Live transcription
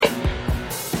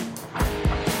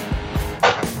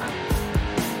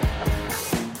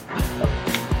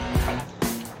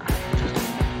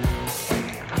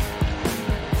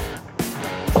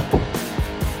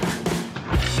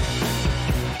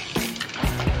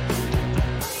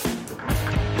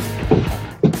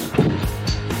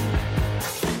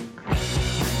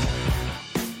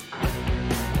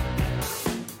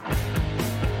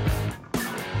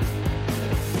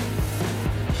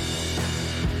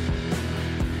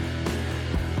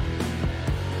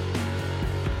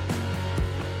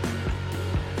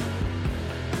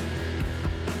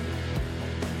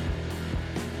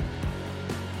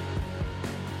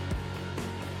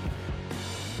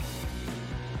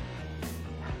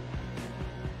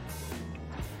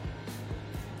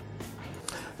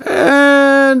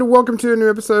And welcome to a new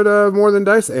episode of More Than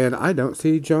Dice. And I don't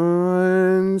see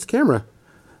John's camera.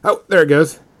 Oh, there it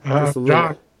goes.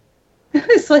 John. I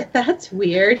was like, that's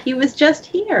weird. He was just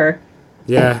here.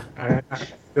 Yeah. I'm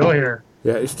still here.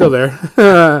 Yeah, he's still there.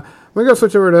 I'm going to go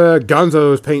switch over to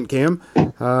Gonzo's paint cam.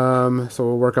 So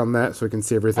we'll work on that so we can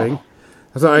see everything.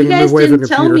 So You guys didn't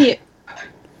tell me.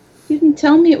 You didn't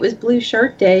tell me it was Blue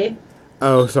Shirt Day.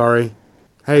 Oh, sorry.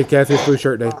 Hey, Kathy, it's Blue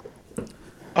Shirt Day.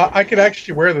 I could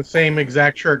actually wear the same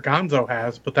exact shirt Gonzo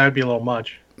has, but that would be a little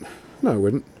much. No, I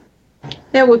wouldn't.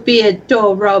 That would be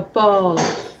adorable.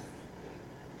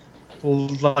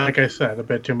 Like I said, a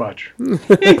bit too much. And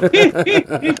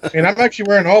I'm actually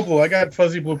wearing all blue. I got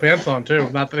fuzzy blue pants on, too.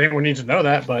 Not that anyone needs to know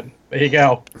that, but there you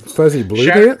go. Fuzzy blue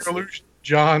Shattered pants?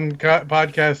 John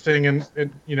podcasting and,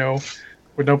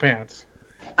 with no pants.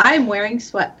 I'm wearing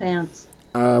sweatpants.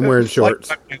 I'm wearing shorts.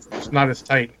 Like, it's not as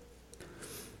tight.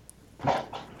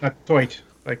 Not tight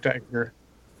like that.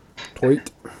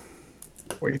 Tweet.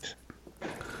 Wait.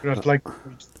 Not like.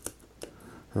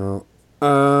 Oh.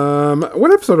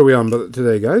 What episode are we on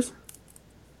today, guys?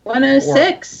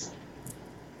 106.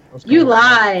 You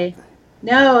lie.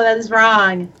 No, that is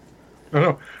wrong.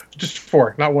 No, just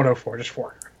 4, not 104, just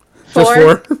 4. Just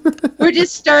 4? We're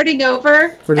just starting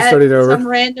over. We're just starting over. Some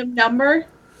random number.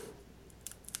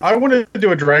 I wanted to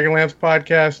do a Dragonlance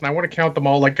podcast, and I want to count them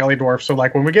all like Gully Dwarf. So,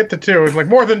 like, when we get to 2, it's like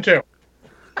more than 2.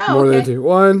 Oh, more okay. than 2.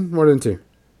 1, more than 2.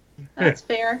 That's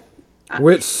fair.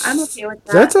 Which, I'm okay with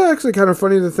that. That's actually kind of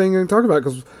funny the thing to talk about,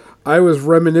 because I was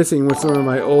reminiscing with some of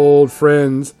my old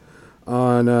friends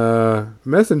on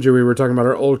Messenger. We were talking about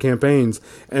our old campaigns,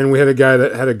 and we had a guy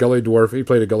that had a Gully Dwarf. He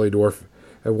played a Gully Dwarf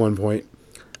at one point,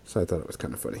 so I thought it was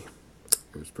kind of funny.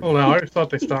 It was pretty no, I always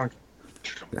thought they stunk.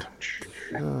 Yeah.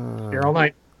 Here all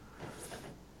night.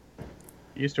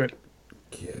 Used to it.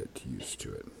 Get used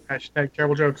to it. Hashtag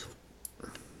terrible jokes.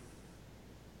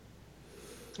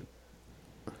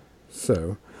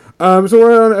 So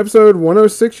we're on episode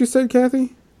 106, you said,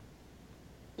 Kathy?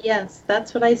 Yes,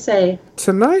 that's what I say.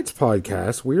 Tonight's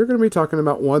podcast, we are going to be talking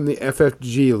about, the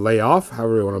FFG layoff,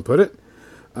 however you want to put it,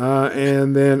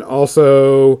 and then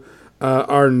also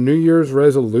our New Year's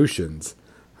resolutions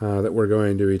that we're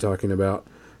going to be talking about.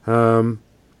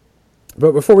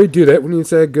 But before we do that, we need to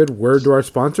say a good word to our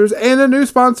sponsors and a new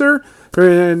sponsor. For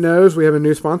anyone who knows, we have a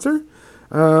new sponsor.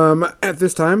 At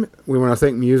this time, we want to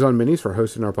thank Muse on Minis for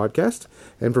hosting our podcast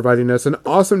and providing us an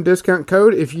awesome discount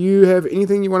code. If you have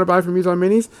anything you want to buy from Muse on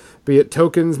Minis, be it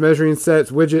tokens, measuring sets,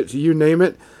 widgets, you name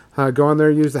it, go on there,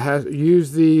 use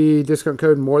the discount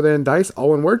code More Than Dice, all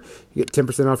one word. You get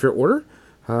 10% off your order.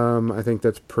 I think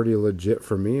that's pretty legit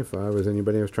for me if I was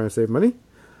anybody who was trying to save money.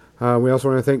 We also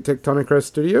want to thank Tectonic Crest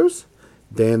Studios,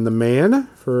 Dan the Man,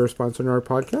 for sponsoring our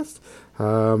podcast.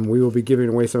 We will be giving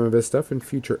away some of his stuff in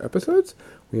future episodes.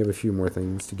 We have a few more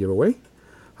things to give away.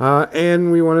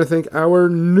 And we want to thank our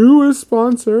newest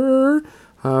sponsor.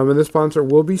 And this sponsor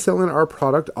will be selling our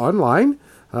product online.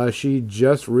 She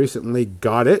just recently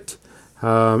got it.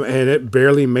 And it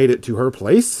barely made it to her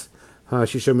place.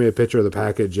 She showed me a picture of the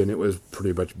package, and it was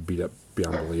pretty much beat up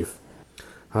beyond belief.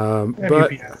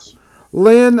 But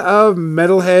Lynn of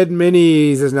Metalhead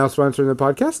Minis is now sponsoring the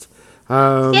podcast.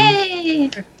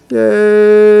 Yay!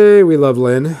 Yay! We love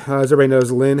Lynn. As everybody knows,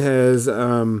 Lynn has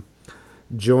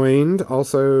joined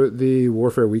also the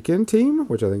Warfare Weekend team,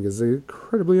 which I think is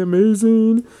incredibly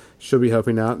amazing. She'll be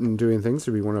helping out and doing things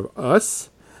to be one of us.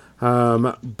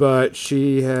 But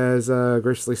she has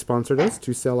graciously sponsored us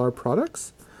to sell our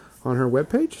products on her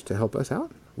webpage to help us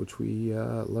out, which we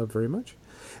love very much.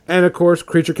 And, of course,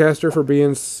 CreatureCaster for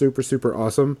being super, super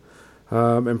awesome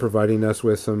and providing us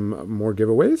with some more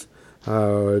giveaways.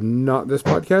 Not this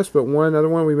podcast, but one other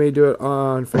one. We may do it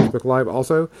on Facebook Live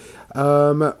also.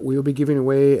 We will be giving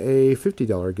away a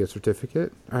 $50 gift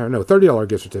certificate. $30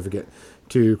 gift certificate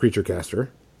to CreatureCaster.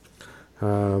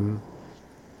 And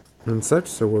such,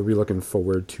 so we'll be looking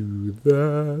forward to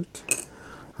that.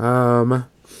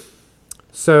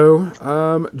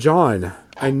 John,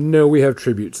 I know we have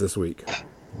tributes this week.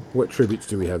 What tributes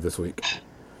do we have this week?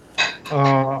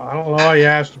 I don't know. You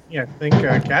asked me. I think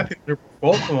Kathy threw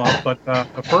both of them up, but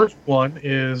the first one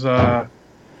is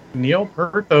Neil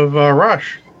Peart of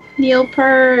Rush. Neil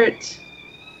Peart,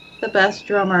 the best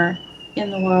drummer in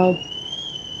the world.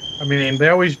 I mean, they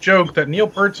always joke that Neil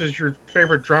Peart is your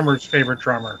favorite drummer's favorite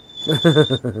drummer.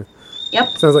 Yep.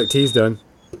 Sounds like tea's done.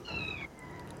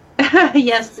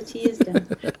 Yes, the tea is done.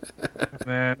 And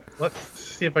then let's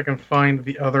see if I can find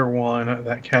the other one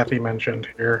that Kathy mentioned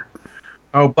here.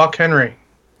 Oh, Buck Henry.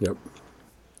 Yep.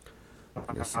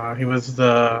 Yes. He was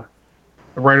the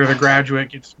writer of The Graduate,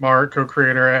 Get Smart,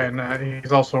 co-creator, and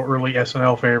he's also early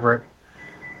SNL favorite.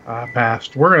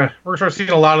 passed. We're gonna start seeing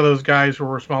a lot of those guys who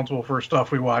are responsible for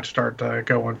stuff we watch start to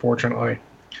go. Unfortunately,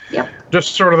 Yep.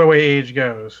 just sort of the way age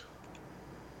goes.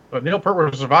 But Neil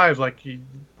Peart survives. Like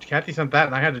Kathy sent that,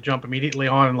 and I had to jump immediately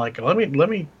on and like let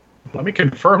me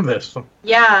confirm this.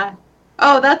 Yeah.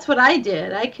 Oh, that's what I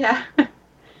did.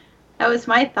 That was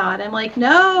my thought. I'm like,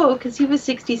 no, because he was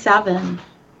 67.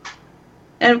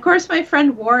 And of course, my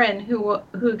friend Warren, who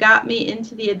got me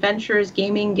into the Adventurers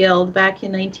Gaming Guild back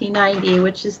in 1990,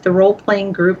 which is the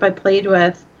role-playing group I played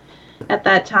with at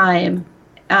that time,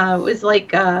 was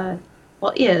like,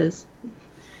 is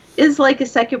like a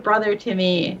second brother to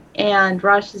me. And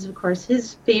Rush is, of course,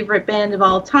 his favorite band of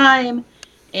all time.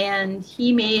 And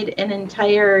he made an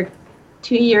entire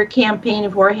 2-year campaign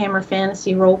of Warhammer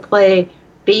Fantasy roleplay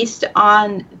based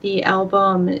on the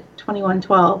album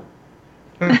 2112.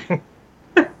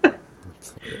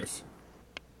 Yes.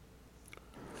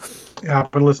 Yeah,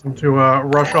 I've been listening to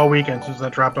Rush all weekend since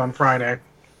that dropped on Friday.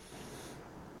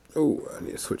 Oh, I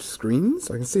need to switch screens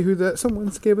so I can see who that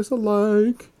someone's gave us a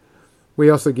like.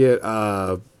 We also get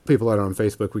people out on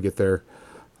Facebook. We get their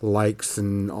likes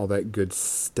and all that good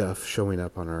stuff showing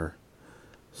up on our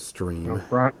stream.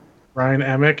 Ryan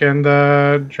Emick and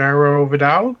Jairo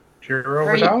Vidal.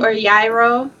 Or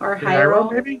Yairo, or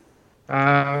Hyro. Maybe?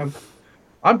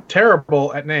 I'm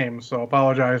terrible at names, so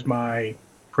apologize my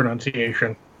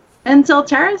pronunciation. And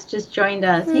Zoltaris just joined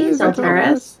us. Hey,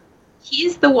 Zoltaris.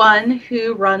 He's the one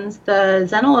who runs the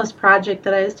Xenolos project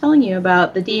that I was telling you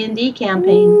about, the D&D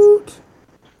campaigns. Woot.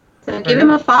 So give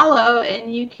him a follow,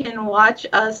 and you can watch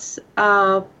us,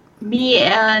 me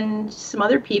and some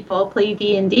other people, play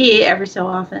D&D every so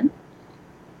often.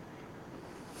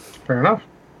 Fair enough.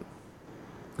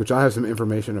 Which I have some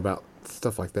information about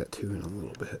stuff like that too in a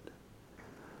little bit.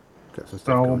 Got some stuff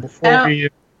So going. before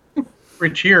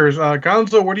we cheers,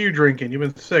 Gonzo, what are you drinking? You've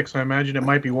been sick, so I imagine it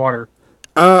might be water.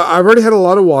 I've already had a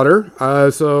lot of water,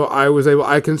 so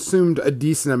I consumed a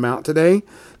decent amount today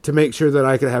to make sure that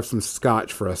I could have some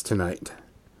scotch for us tonight.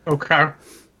 Okay.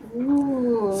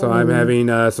 Ooh. So I'm having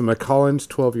some Macallan's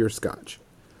 12-year scotch.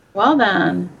 Well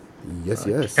done. Yes,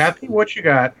 yes. Kathy, what you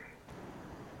got?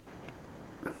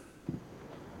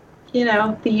 You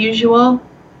know, the usual.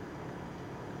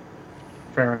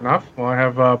 Fair enough. Well, I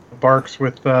have Barks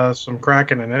with some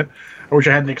Kraken in it. I wish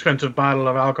I had an expensive bottle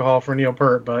of alcohol for Neil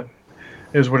Peart, but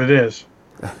it is what it is.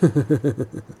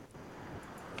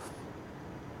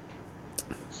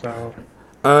 So,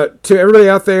 to everybody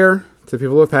out there, to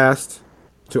people who have passed,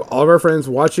 to all of our friends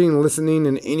watching, listening,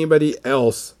 and anybody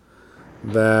else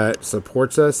that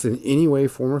supports us in any way,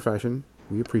 form, or fashion,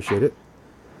 we appreciate it.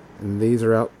 And these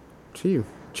are out to you.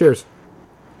 Cheers.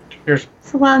 cheers.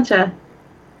 Solancha.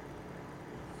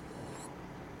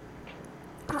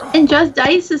 And Just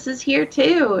Dices is here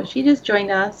too. She just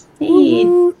joined us. Hey,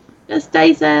 Just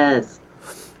Dices.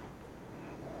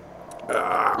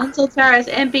 And Soltaris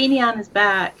and Banyan is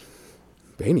back.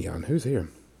 Banyan, who's here?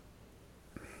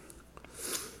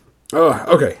 Oh,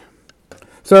 okay.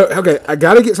 So, okay, I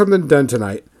got to get something done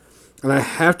tonight, and I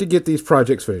have to get these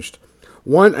projects finished.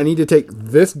 One, I need to take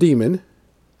this demon,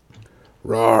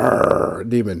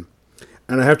 demon,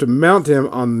 and I have to mount him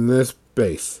on this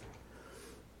base.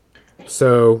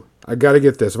 So, I got to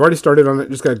get this. I've already started on it.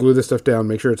 Just got to glue this stuff down,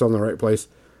 make sure it's on the right place.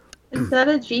 Is that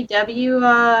a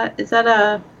GW? Is that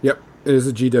a? Yep, it is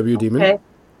a GW demon. Okay.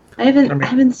 I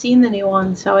haven't seen the new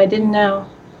one, so I didn't know.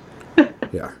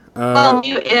 Yeah. Well,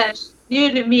 new-ish,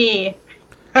 new to me.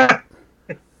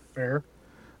 Fair.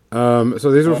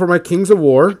 So these are for my Kings of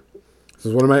War. This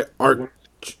is one of my arch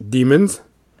demons.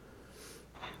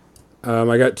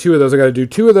 I got 2 of those. I got to do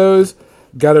 2 of those.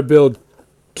 Got to build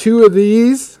 2 of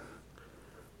these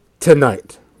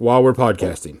tonight while we're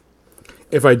podcasting.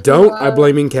 If I don't, I'm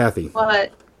blaming Kathy.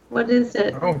 What? What is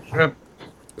it? Oh, shit.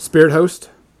 Spirit Host.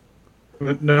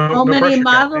 No, How no many pressure,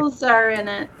 models are in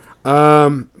it?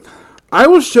 I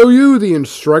will show you the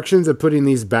instructions of putting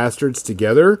these bastards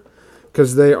together,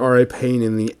 because they are a pain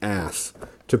in the ass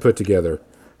to put together.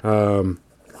 And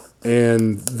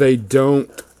they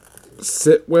don't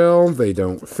sit well. They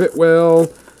don't fit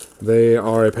well. They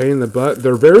are a pain in the butt.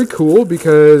 They're very cool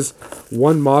because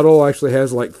one model actually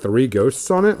has like 3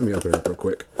 ghosts on it. Let me open it up real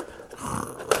quick.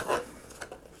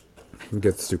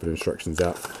 Get the stupid instructions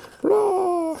out.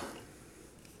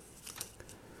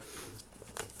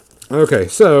 Okay,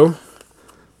 so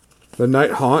the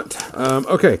Night Haunt.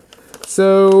 Okay,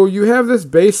 so you have this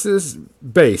base,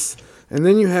 and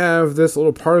then you have this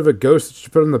little part of a ghost that you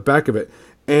put on the back of it,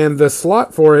 and the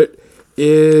slot for it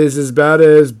is about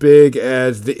as big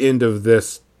as the end of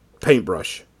this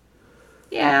paintbrush.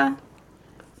 Yeah.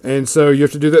 And so you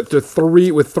have to do that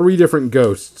with 3 different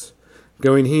ghosts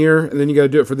going here, and then you got to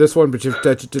do it for this one, but you have to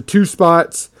attach it to 2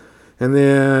 spots, and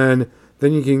then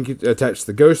you can attach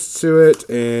the ghosts to it,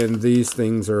 and these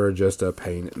things are just a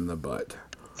pain in the butt.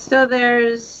 So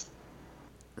there's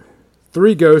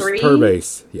 3 ghosts per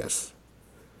base, yes.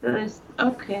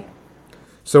 Okay.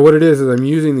 So what it is I'm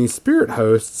using these spirit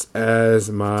hosts as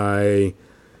my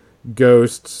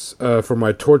ghosts for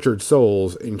my tortured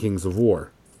souls in Kings of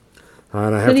War.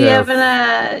 And I have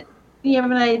do you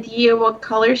have an idea what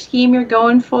color scheme you're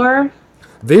going for?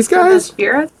 These guys? For the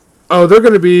spirits? Oh, they're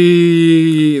going to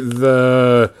be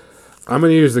I'm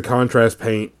going to use the contrast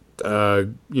paint,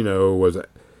 was it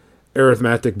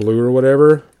arithmetic blue or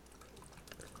whatever.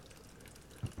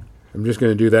 I'm just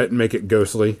going to do that and make it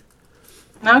ghostly.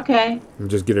 Okay. And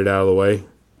just get it out of the way.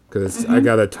 Because I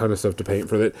got a ton of stuff to paint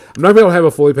for that. I'm not going to be able to have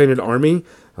a fully painted army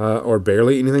or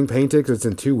barely anything painted because it's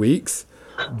in 2 weeks.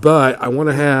 But I want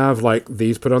to have like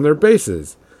these put on their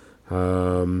bases.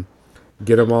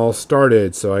 Get them all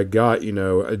started. So I got,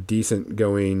 a decent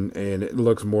going, and it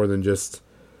looks more than just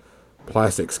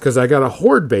plastics. Because I got a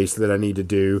horde base that I need to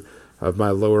do of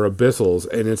my lower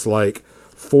abyssals. And it's like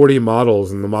 40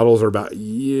 models. And the models are about,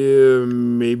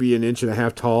 maybe 1.5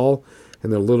 inches tall.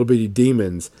 And they're little bitty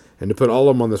demons. And to put all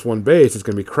of them on this one base, it's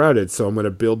going to be crowded. So I'm going to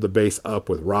build the base up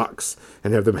with rocks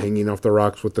and have them hanging off the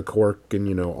rocks with the cork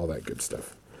and, all that good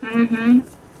stuff. Mm-hmm.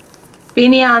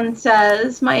 Binion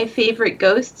says, my favorite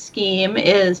ghost scheme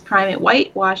is prime it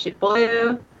white, wash it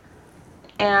blue,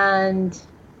 and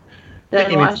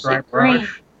then wash it green.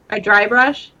 A dry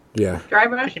brush? Yeah. Dry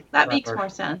brush? That makes more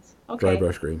sense. Okay. Dry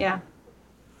brush green. Yeah.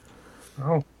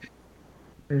 Oh.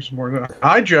 There's more.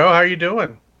 Hi, Joe. How are you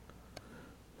doing?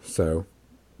 So,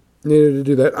 needed to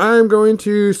do that. I'm going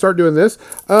to start doing this.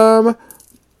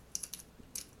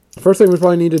 First thing we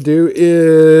probably need to do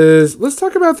is let's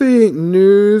talk about the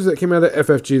news that came out of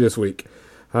FFG this week.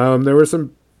 There was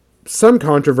some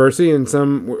controversy and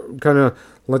some kind of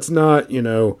let's not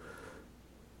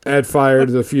add fire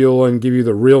to the fuel and give you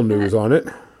the real news on it.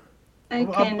 I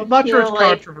can I'm not sure it's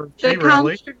like controversy, the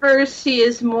controversy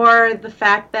is more the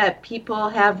fact that people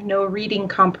have no reading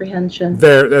comprehension.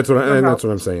 That's what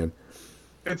I'm saying.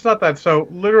 It's not that. So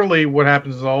literally what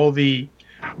happens is all the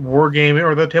wargaming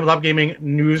or the tabletop gaming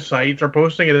news sites are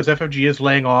posting it as FFG is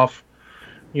laying off,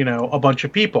 a bunch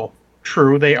of people.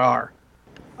 True, they are.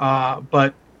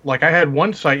 But like I had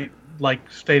one site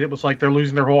state it was like they're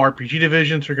losing their whole RPG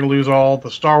division, so you're going to lose all the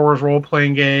Star Wars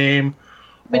role-playing game,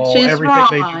 everything wrong.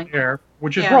 They do there,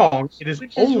 which is wrong. It is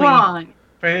only wrong.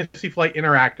 Fantasy Flight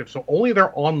Interactive, so only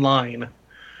their online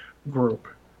group.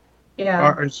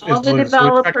 Yeah, all the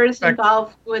developers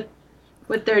involved with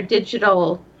their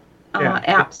digital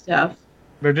app stuff.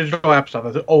 Their digital app stuff.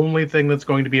 That's the only thing that's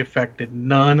going to be affected.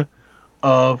 None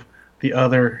of the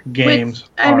other games.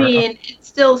 It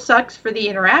still sucks for the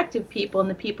interactive people and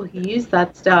the people who use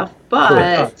that stuff,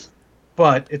 but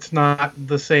it's not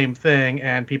the same thing,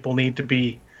 and people need to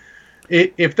be.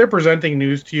 If they're presenting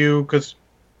news to you, because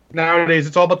nowadays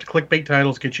it's all about the clickbait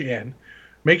titles get you in.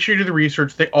 Make sure you do the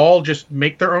research. They all just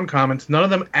make their own comments. None of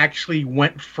them actually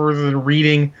went further than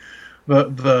reading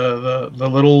the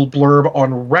little blurb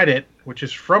on Reddit, which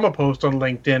is from a post on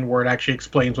LinkedIn where it actually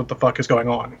explains what the fuck is going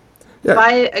on. Yeah.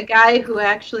 By a guy who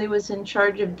actually was in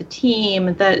charge of the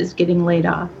team that is getting laid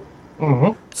off.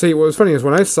 Mm-hmm. See, what was funny is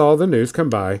when I saw the news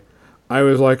come by, I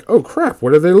was like, oh crap,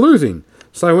 what are they losing?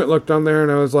 So I went looked on there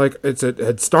and I was like, it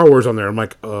had Star Wars on there. I'm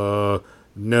like, no.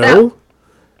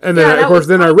 And then, of course,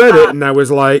 I read it, and I was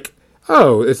like,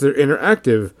 oh, it's their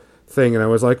interactive thing. And I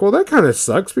was like, well, that kind of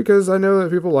sucks, because I know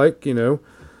that people like,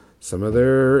 some of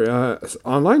their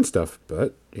online stuff.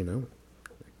 But, If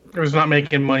it's not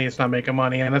making money, it's not making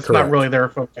money, and that's Correct. not really their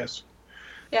focus.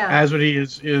 Yeah.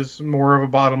 Asmodee is more of a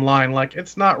bottom line. Like,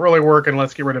 it's not really working,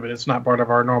 let's get rid of it. It's not part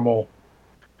of our normal...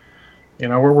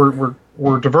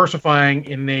 we're diversifying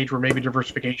in an age where maybe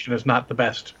diversification is not the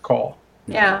best call.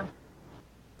 Yeah.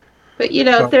 But,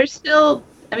 there's still,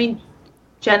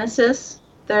 Genesis,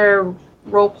 their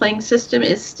role-playing system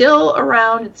is still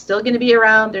around. It's still going to be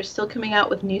around. They're still coming out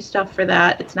with new stuff for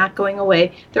that. It's not going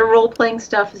away. Their role-playing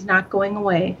stuff is not going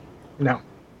away. No.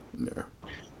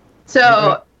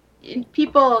 So,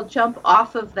 people jump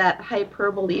off of that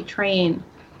hyperbole train.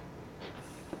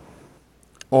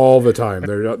 all the time.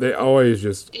 They always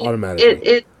just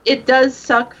automatically. It does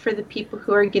suck for the people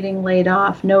who are getting laid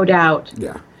off, no doubt.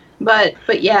 Yeah.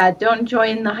 But yeah, don't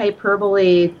join the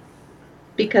hyperbole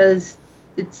because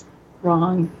it's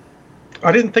wrong.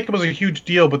 I didn't think it was a huge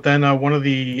deal, but then one of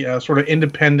the sort of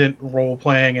independent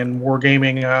role-playing and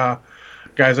wargaming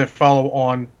guys I follow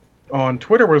on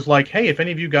Twitter was like, hey, if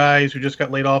any of you guys who just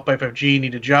got laid off by FFG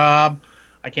need a job,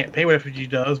 I can't pay what FFG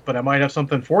does, but I might have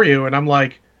something for you. And I'm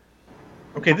like,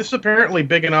 okay, this is apparently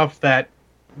big enough that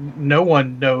no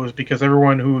one knows because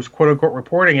everyone who's quote unquote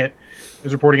reporting it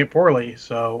is reporting it poorly.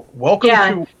 So welcome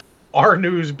to our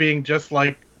news being just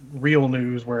like real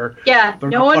news where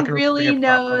no one really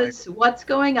knows what's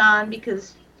going on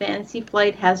because Fantasy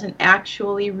Flight hasn't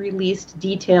actually released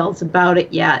details about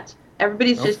it yet.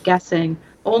 Everybody's just guessing,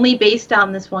 only based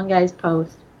on this one guy's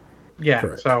post. Yeah,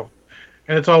 correct. So,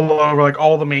 and it's all over, like,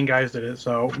 all the main guys did it,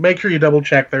 so make sure you double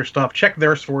check their stuff, check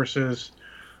their sources.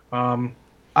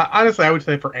 Honestly, I would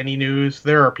say for any news,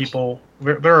 there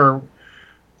are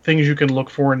things you can look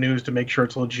for in news to make sure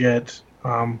it's legit,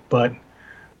 but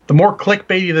the more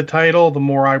clickbaity the title, the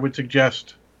more I would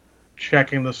suggest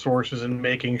checking the sources and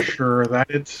making sure that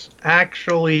it's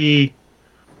actually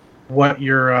what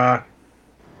you're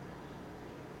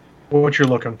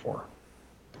looking for.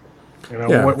 You know,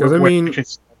 yeah, because I mean,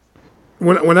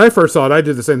 when I first saw it, I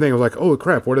did the same thing. I was like, "Oh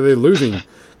crap, what are they losing?"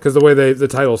 Because the way the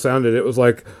title sounded, it was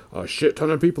like a shit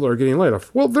ton of people are getting laid off.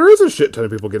 Well, there is a shit ton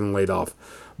of people getting laid off,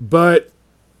 but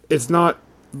it's not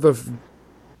the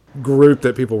group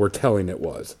that people were telling it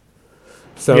was.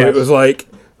 So it was like,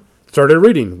 started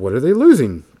reading, what are they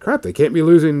losing? Crap, they can't be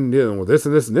losing this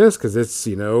and this and this because it's,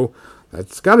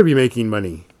 that's got to be making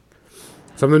money.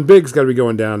 Something big's got to be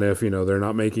going down if, they're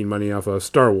not making money off of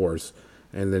Star Wars.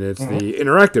 And then it's the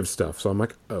interactive stuff. So I'm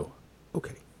like, oh,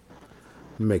 okay.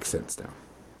 Makes sense now.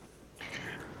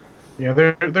 Yeah,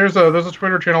 there's a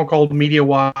Twitter channel called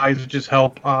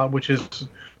MediaWise, which is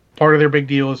part of their big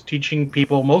deal is teaching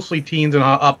people, mostly teens and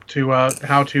up, to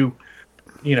how to,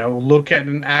 look at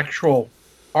an actual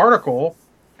article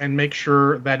and make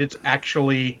sure that it's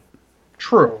actually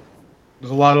true.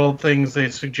 There's a lot of things they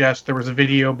suggest. There was a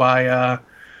video by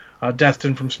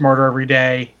Destin from Smarter Every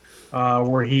Day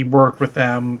where he worked with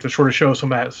them to sort of show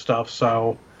some of that stuff.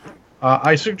 So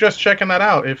I suggest checking that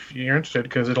out if you're interested,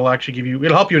 because it'll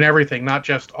help you in everything, not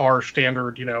just our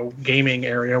standard, gaming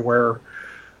area where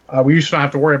we used to not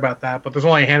have to worry about that. But there's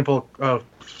only a handful of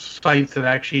sites that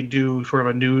actually do sort of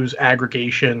a news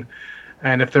aggregation.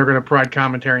 And if they're going to provide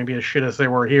commentary and be as shit as they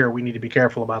were here, we need to be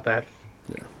careful about that.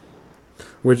 Yeah.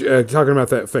 Which, talking about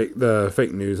the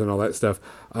fake news and all that stuff,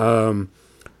 a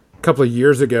couple of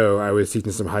years ago, I was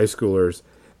teaching some high schoolers,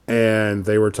 and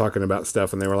they were talking about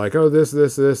stuff, and they were like, oh, this,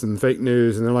 and fake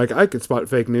news. And they're like, I could spot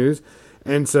fake news.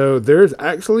 And so there's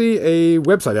actually a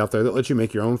website out there that lets you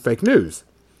make your own fake news.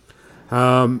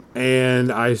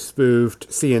 And I spoofed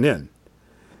CNN.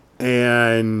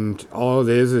 And all it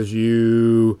is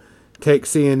you take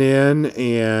CNN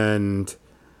and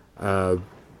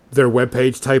their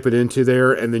webpage, type it into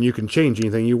there, and then you can change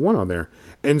anything you want on there.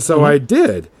 And so I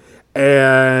did.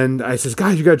 And I says,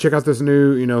 guys, you got to check out this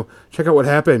new, check out what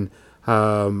happened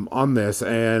on this.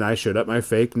 And I showed up my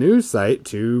fake news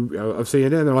site of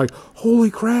CNN. They're like,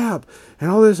 holy crap. And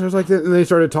all this. I was like, and they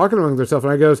started talking among themselves.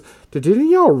 And I goes, did any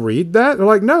of y'all read that? They're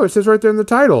like, no, it says right there in the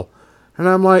title. And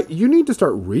I'm like, you need to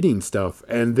start reading stuff.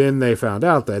 And then they found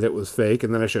out that it was fake.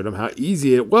 And then I showed them how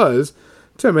easy it was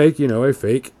to make, a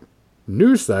fake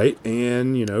news site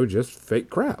and, just fake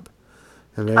crap.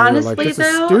 And they were like, this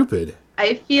is stupid.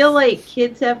 I feel like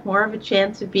kids have more of a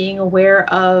chance of being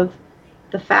aware of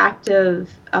the fact of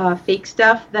fake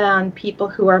stuff than people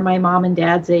who are my mom and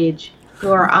dad's age,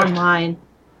 who are online.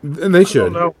 And they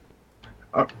should.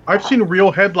 I've seen real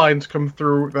headlines come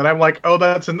through that I'm like, oh,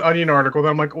 that's an Onion article.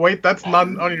 Then I'm like, wait, that's not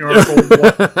an Onion article.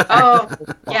 Oh,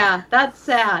 yeah, that's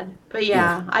sad. But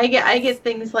yeah, I get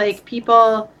things like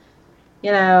people,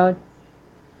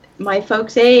 my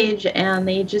folks' age, and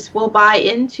they just will buy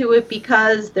into it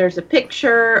because there's a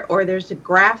picture or there's a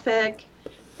graphic,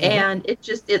 and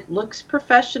it looks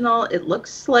professional, it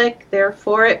looks slick,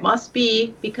 therefore it must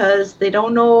be, because they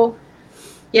don't know,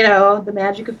 the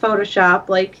magic of Photoshop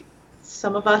like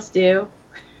some of us do.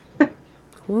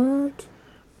 What?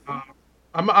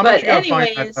 I'm actually going to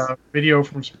find that video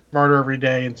from Smarter Every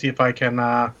Day and see if I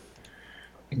can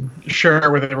share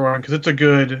it with everyone, because it's a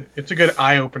good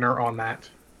eye-opener on that.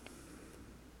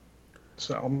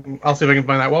 So I'll see if I can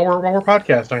find that while we're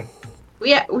podcasting.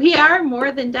 We are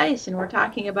more than dice, and we're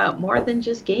talking about more than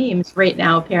just games right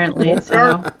now, apparently.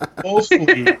 So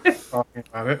mostly talking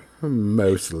about it.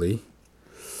 Mostly,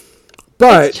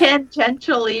 but it's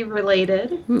tangentially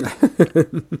related.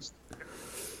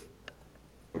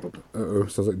 Uh-oh,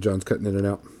 sounds like John's cutting in and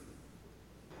out.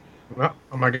 Well,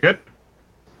 am I good?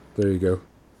 There you go.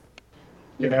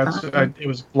 Yeah, it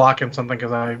was blocking something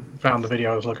because I found the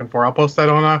video I was looking for. I'll post that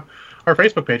on our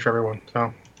Facebook page for everyone,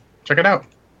 so check it out.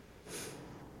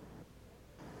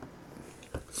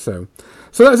 So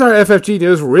that's our FFG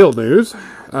News Real News.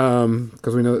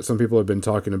 because we know that some people have been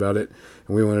talking about it,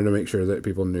 and we wanted to make sure that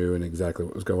people knew and exactly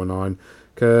what was going on,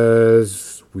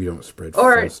 because we don't spread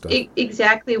false stuff.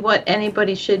 Exactly what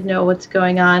anybody should know what's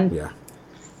going on. Yeah.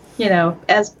 You know,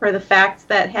 as per the facts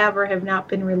that have or have not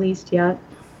been released yet.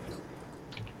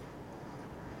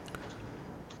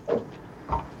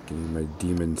 Getting my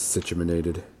demon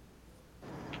situated.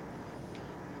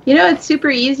 You know, it's super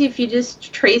easy if you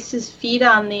just trace his feet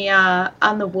on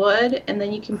the wood, and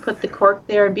then you can put the cork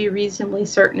there and be reasonably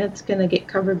certain it's going to get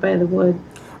covered by the wood.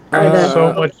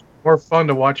 So much more fun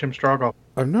to watch him struggle.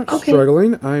 I'm not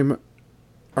struggling. I'm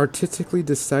artistically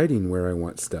deciding where I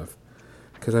want stuff.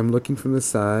 Because I'm looking from the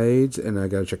sides, and I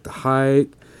got to check the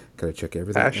height. Got to check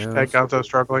everything else. Gonzo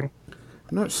struggling.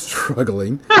 I'm not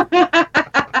struggling.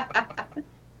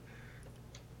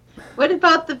 What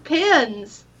about the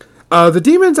pins? The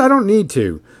demons, I don't need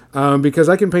to, because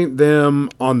I can paint them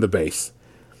on the base.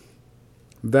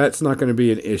 That's not going to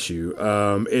be an issue.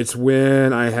 It's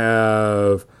when I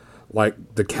have,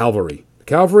 like, the cavalry. The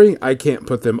cavalry, I can't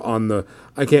put them on the...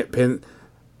 I can't pin...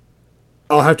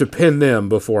 I'll have to pin them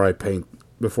before I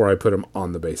put them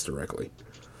on the base directly.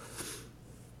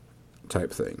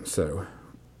 Type thing. So,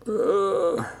 but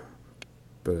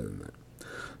other than that.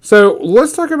 So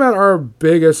let's talk about our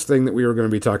biggest thing that we were going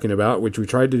to be talking about, which we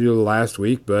tried to do last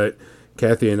week, but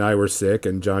Kathy and I were sick,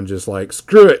 and John just like,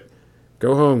 screw it.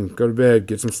 Go home, go to bed,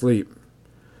 get some sleep.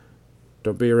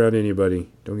 Don't be around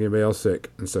anybody. Don't get anybody else sick.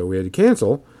 And so we had to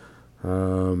cancel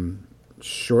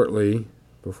shortly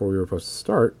before we were supposed to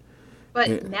start.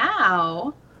 But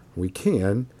now... we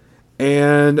can.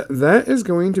 And that is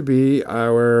going to be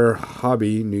our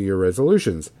hobby New Year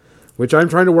resolutions, which I'm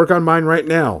trying to work on mine right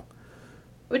now.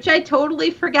 Which I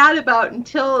totally forgot about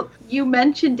until you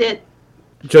mentioned it.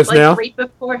 Just like, now? Right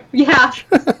before. Yeah.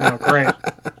 Oh, great.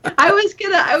 I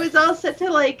was all set to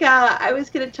I was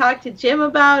gonna talk to Jim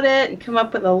about it and come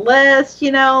up with a list,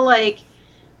 you know, like,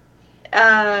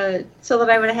 so that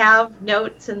I would have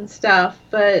notes and stuff.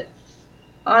 But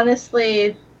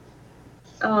honestly,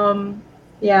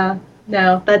 yeah,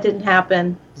 no, that didn't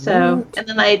happen. So, What? and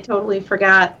then I totally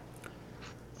forgot.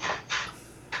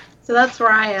 So that's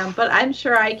where I am. But I'm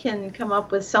sure I can come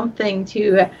up with something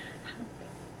to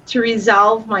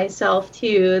resolve myself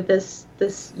to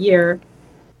this year,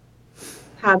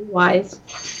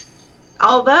 hobby-wise.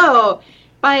 Although,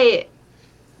 by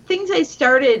things I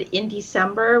started in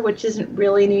December, which isn't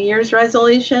really New Year's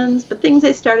resolutions, but things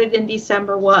I started in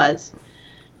December was,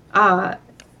 I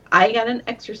got an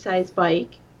exercise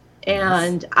bike,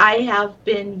 and I have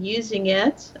been using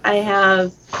it. I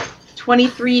have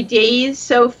 23 days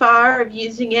so far of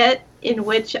using it, in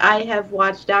which I have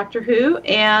watched Doctor Who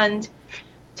and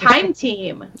Time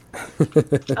Team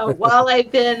while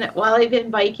I've been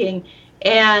biking.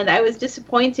 And I was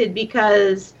disappointed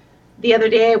because the other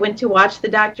day I went to watch the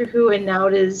Doctor Who, and now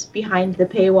it is behind the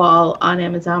paywall on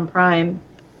Amazon Prime.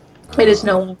 It is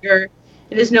no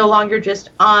longer just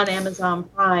on Amazon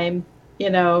Prime, you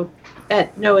know,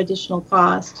 at no additional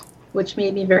cost, which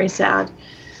made me very sad.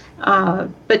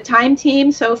 But Time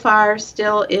Team so far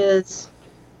still is,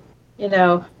 you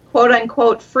know, quote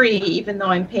unquote free, even though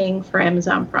I'm paying for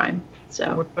Amazon Prime.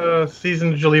 So What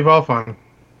season did you leave off on?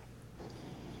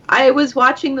 I was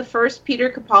watching the first Peter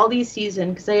Capaldi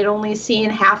season because I had only seen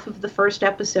half of the first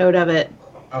episode of it.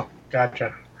 Oh,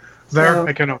 gotcha. There, So-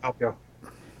 I can help you.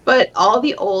 But all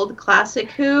the old classic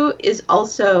Who is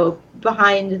also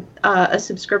behind a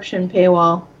subscription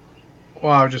paywall.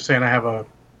 Well, I was just saying I have a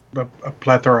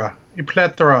plethora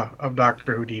of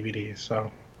Doctor Who DVDs.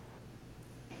 So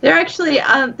There actually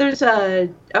there's a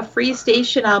free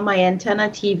station on my antenna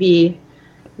TV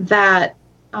that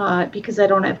because I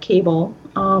don't have cable,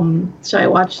 so I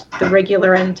watch the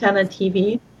regular antenna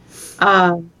TV.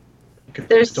 you could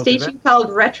There's a still do that. station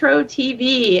called Retro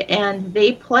TV, and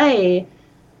they play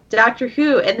Doctor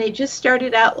Who, and they just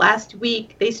started out last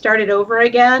week. They started over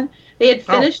again. They had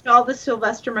finished all the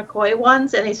Sylvester McCoy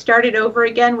ones, and they started over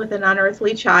again with An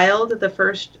Unearthly Child, the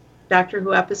first Doctor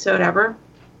Who episode ever.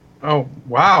 Oh,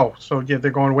 wow. So, yeah,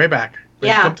 they're going way back. They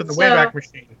Yeah, flipped to the Wayback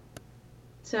Machine.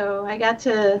 So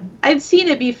I've seen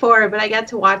it before, but I got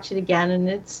to watch it again, and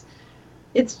it's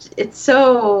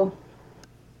so,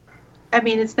 I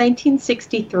mean, it's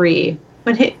 1963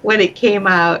 when it came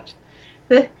out.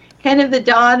 The kind of the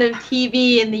dawn of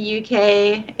TV in the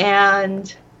UK,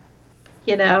 and,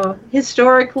 you know,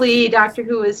 historically, Doctor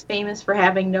Who is famous for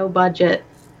having no budget.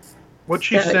 What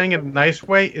she's saying in a nice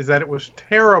way is that it was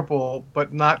terrible,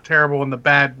 but not terrible in the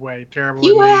bad way. Terrible.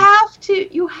 You in the-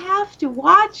 have to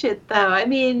watch it, though. I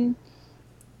mean,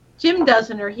 Jim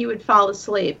doesn't, or he would fall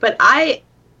asleep. But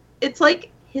it's like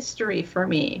history for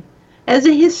me. as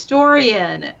a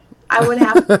historian, I would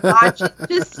have to watch it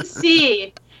just to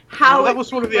see how. Well, that was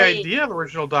sort of the idea of the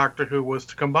original Doctor Who, was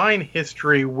to combine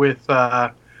history with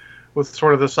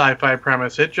sort of the sci-fi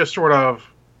premise. It just sort of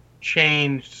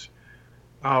changed.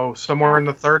 Oh, somewhere in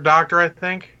the third Doctor, I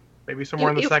think. Maybe somewhere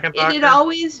in the second Doctor. It had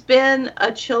always been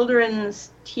a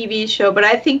children's TV show, but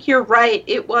I think you're right.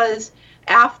 It was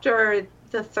after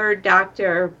the third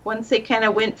Doctor, once they kind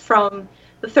of went from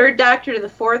the third Doctor to the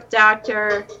fourth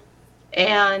Doctor,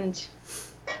 and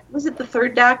was it the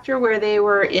third Doctor where they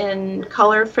were in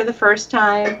color for the first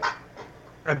time?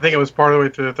 I think it was part of the way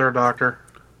through the third Doctor.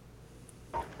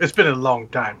 It's been a long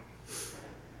time.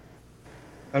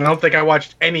 I don't think I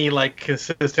watched any, like,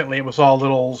 consistently. It was all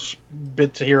little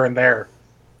bits here and there.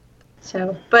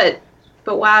 So, but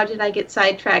wow, did I get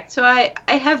sidetracked. So I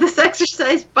have this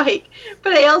exercise bike,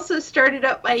 but I also started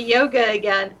up my yoga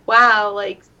again. Wow,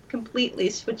 like, completely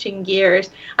switching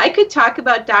gears. I could talk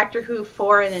about Doctor Who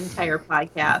for an entire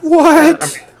podcast.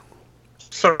 What?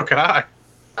 So could I.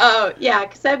 Oh, yeah,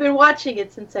 because I've been watching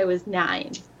it since I was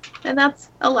 9. And that's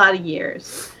a lot of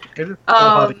years. It is a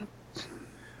lot of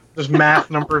just math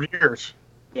number of years.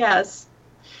 Yes.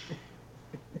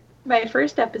 My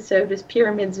first episode was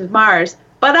Pyramids of Mars,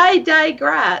 but I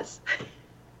digress.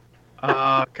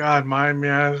 God,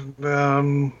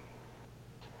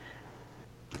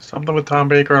 something with Tom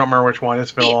Baker. I don't remember which one.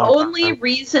 It's been a long time. The only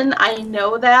reason I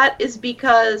know that is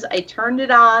because I turned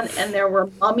it on and there were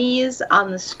mummies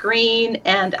on the screen,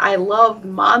 and I loved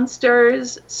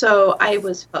monsters, so I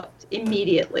was hooked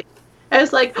immediately. I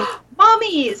was like,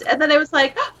 mummies! And then I was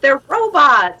like, they're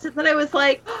robots! And then I was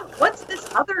like, what's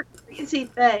this other crazy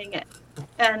thing?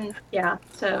 And, yeah,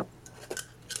 so.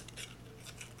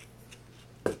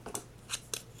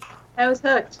 I was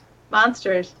hooked.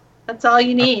 Monsters. That's all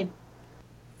you need.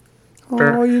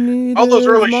 All you need all those is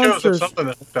early monsters. shows had something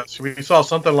that hooked us. We saw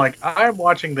something like, I'm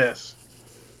watching this.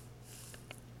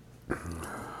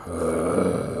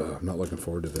 I'm not looking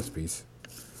forward to this piece.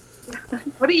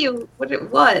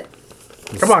 What?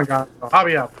 Come on, guys.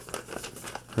 Hobby up.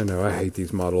 I know, I hate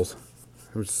these models.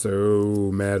 I was so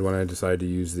mad when I decided to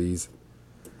use these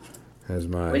as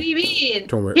my... What do you mean?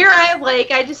 Torment. Here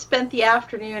I just spent the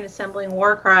afternoon assembling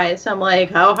Warcry, so I'm like,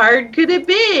 how hard could it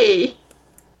be?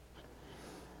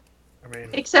 I mean...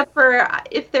 Except for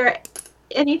if they're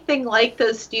anything like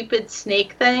those stupid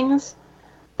snake things,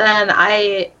 then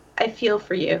I feel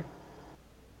for you.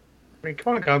 I mean,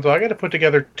 come on, Gonzo. I got to put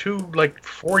together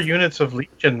 4 units of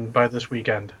Legion by this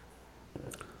weekend.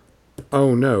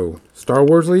 Oh no. Star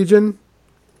Wars Legion?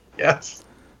 Yes.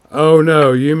 Oh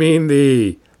no, you mean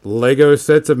the Lego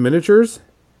sets of miniatures?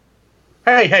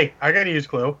 Hey, I got to use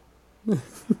Clue.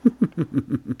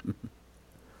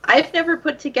 I've never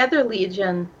put together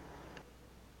Legion.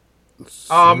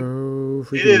 So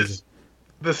it is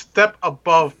the step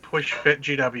above Push Fit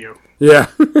GW. Yeah.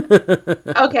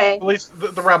 Okay. At least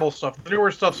the Rebel stuff. The newer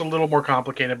stuff's a little more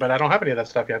complicated, but I don't have any of that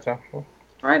stuff yet, so. Well.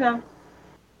 Right on.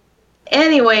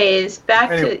 Anyways, back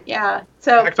to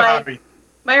hobby.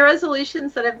 My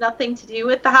resolutions that have nothing to do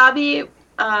with the hobby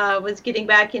was getting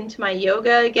back into my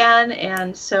yoga again,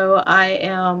 and so I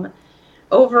am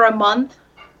over a month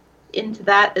into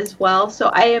that as well. So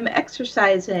I am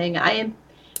exercising. I am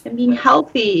being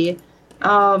healthy.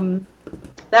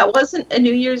 That wasn't a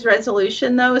New Year's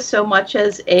resolution, though, so much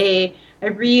as I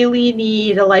really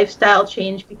need a lifestyle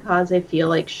change because I feel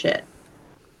like shit.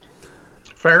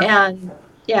 Fair. And,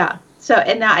 yeah. So,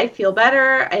 and now I feel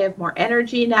better. I have more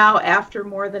energy now after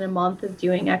more than a month of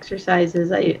doing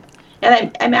exercises.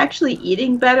 I'm actually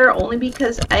eating better only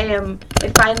because I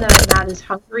find that I'm not as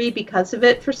hungry because of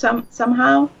it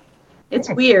somehow. It's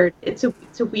weird. It's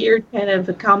a weird kind of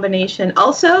a combination.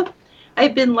 Also,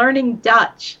 I've been learning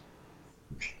Dutch.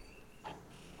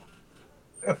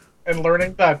 And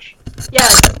learning Dutch.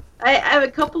 Yes, I have a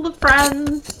couple of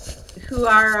friends who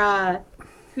are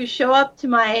who show up to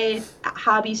my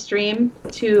hobby stream,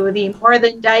 to the More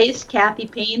Than Dice Kathy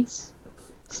Paints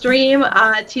stream,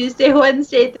 Tuesday,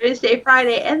 Wednesday, Thursday,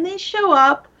 Friday, and they show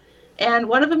up, and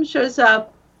one of them shows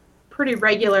up pretty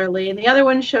regularly, and the other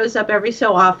one shows up every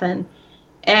so often,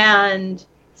 and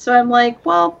so I'm like,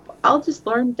 well, I'll just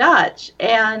learn Dutch,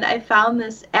 and I found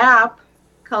this app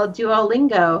called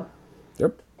Duolingo.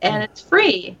 Yep. And it's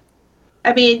free.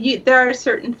 I mean, there are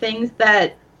certain things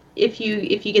that if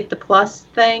you get the plus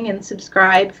thing and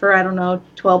subscribe for, I don't know,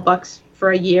 $12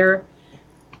 for a year,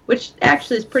 which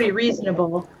actually is pretty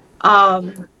reasonable.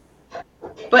 But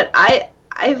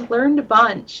I've learned a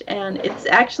bunch, and it's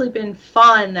actually been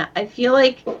fun. I feel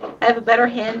like I have a better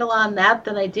handle on that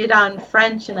than I did on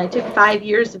French, and I took 5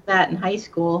 years of that in high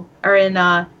school, or in,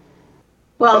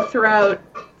 Well, throughout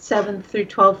 7th through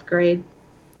 12th grade.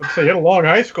 Let's say you had a long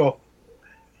high school.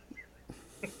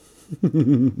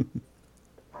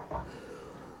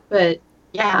 But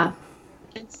yeah,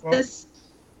 it's this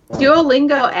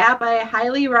Duolingo app I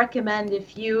highly recommend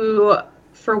if you,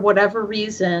 for whatever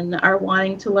reason, are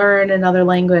wanting to learn another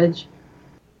language.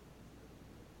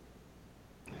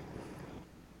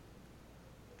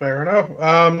 Fair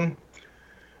enough.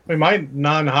 I mean, my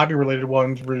non-hobby related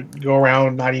ones go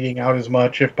around not eating out as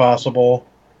much if possible.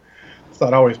 It's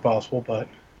not always possible, but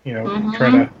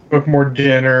trying to cook more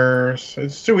dinners.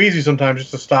 It's too easy sometimes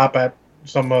just to stop at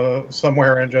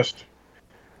somewhere and just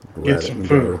get some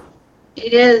food.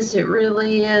 It is. It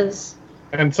really is.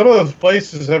 And some of those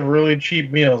places have really cheap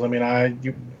meals. I mean, I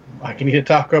can eat at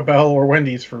Taco Bell or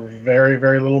Wendy's for very,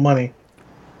 very little money.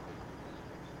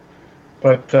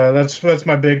 But that's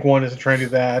my big one, is to try and do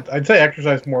that. I'd say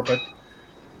exercise more, but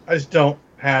I just don't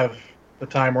have the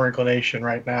time or inclination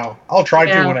right now. I'll try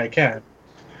to when I can.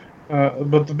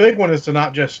 But the big one is to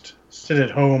not just sit at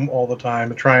home all the time,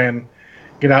 but try and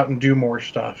get out and do more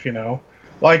stuff,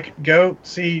 Like go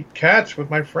see cats with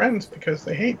my friends because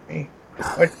they hate me.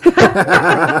 Like,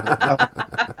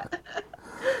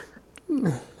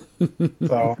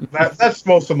 so that's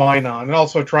most of mine on. And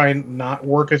also try and not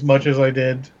work as much as I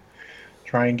did.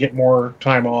 Try and get more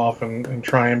time off and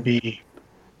try and be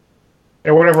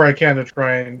whatever I can to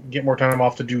try and get more time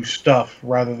off to do stuff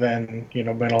rather than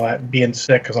being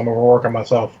sick because I'm overworking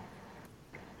myself.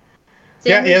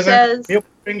 Sammy says meal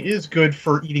prepping is good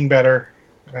for eating better.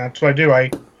 That's what I do.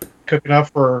 I cook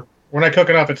enough when I cook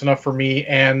enough, it's enough for me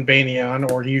and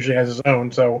Banyan, or he usually has his own,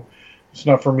 so it's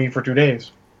enough for me for 2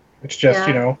 days. It's just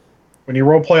when you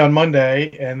role play on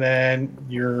Monday and then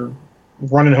you're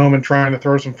running home and trying to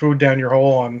throw some food down your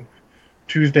hole on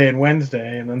Tuesday and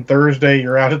Wednesday, and then Thursday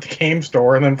you're out at the game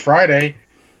store, and then Friday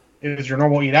is your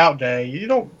normal eat out day. You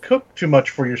don't cook too much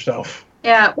for yourself.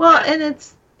 Yeah, well, and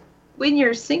it's when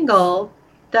you're single,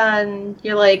 then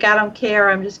you're like, I don't care,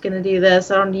 I'm just going to do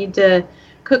this. I don't need to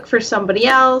cook for somebody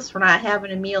else. We're not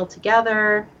having a meal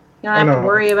together. You don't have to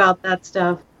worry about that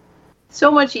stuff. So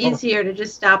much easier to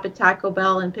just stop at Taco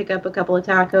Bell and pick up a couple of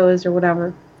tacos or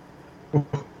whatever.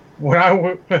 When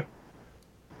I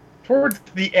towards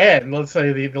the end, let's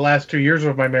say the last 2 years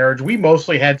of my marriage, we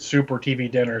mostly had super TV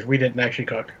dinners. We didn't actually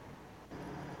cook.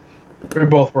 We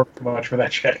both worked too much for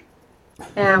that shit.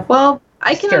 Yeah, well,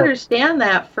 I can understand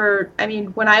that.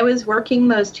 When I was working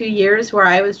those 2 years where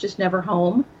I was just never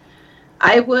home,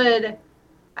 I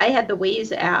had the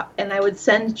Waze app, and I would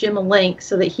send Jim a link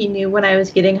so that he knew when I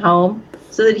was getting home,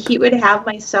 so that he would have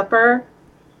my supper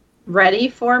ready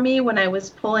for me when I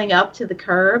was pulling up to the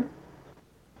curb,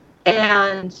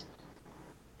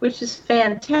 which is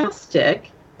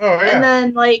fantastic. Oh, yeah.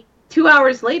 And then 2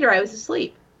 hours later, I was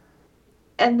asleep.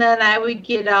 And then I would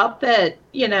get up at,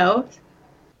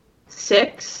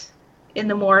 6 in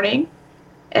the morning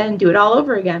and do it all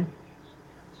over again.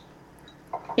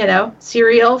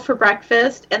 Cereal for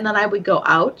breakfast, and then I would go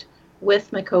out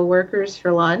with my coworkers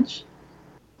for lunch,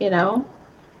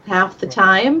 half the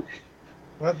time.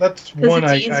 That's one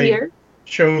I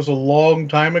chose a long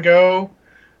time ago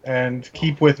and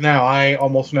keep with now. I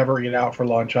almost never eat out for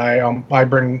lunch. I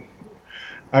bring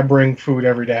food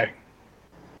every day.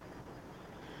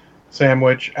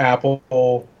 Sandwich,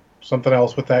 apple, something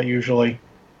else with that usually.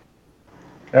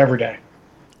 Every day.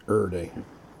 Every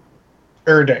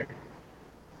day.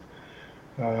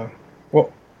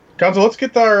 Well, Gonzo, let's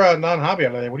get our non-hobby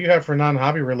out of there. What do you have for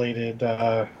non-hobby related?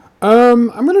 I'm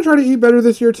going to try to eat better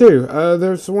this year, too.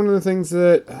 There's one of the things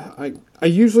that I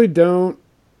usually don't.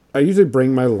 I usually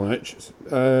bring my lunch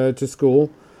to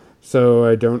school, so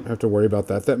I don't have to worry about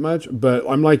that much. But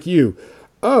I'm like you.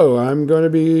 Oh, I'm going to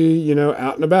be,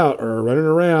 out and about or running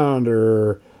around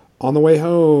or on the way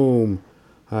home.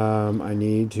 I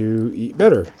need to eat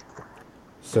better.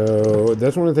 So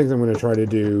that's one of the things I'm going to try to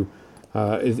do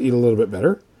is eat a little bit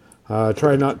better.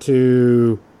 Try not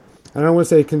to... I don't want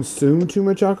to say consume too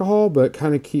much alcohol, but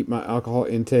kind of keep my alcohol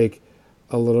intake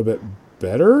a little bit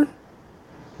better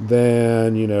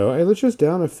than, hey, let's just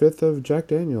down a fifth of Jack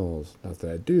Daniels. Not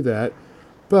that I do that,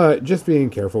 but just being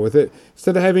careful with it.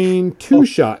 Instead of having two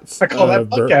shots. I call that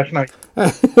podcast night.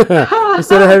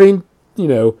 Instead of having,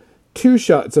 2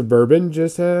 shots of bourbon,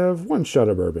 just have 1 shot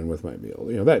of bourbon with my meal.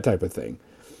 That type of thing.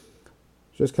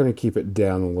 Just kind of keep it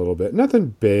down a little bit.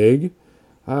 Nothing big.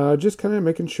 Just kind of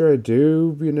making sure I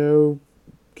do,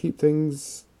 keep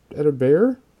things at a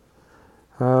bare.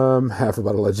 Half a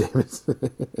bottle of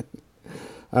Jameson.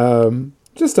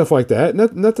 Just stuff like that.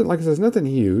 Nothing, like I said, nothing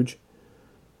huge.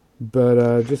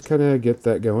 But just kind of get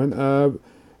that going.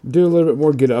 Do a little bit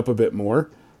more, get up a bit more.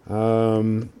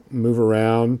 move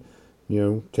around,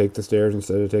 take the stairs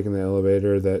instead of taking the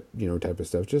elevator, that, type of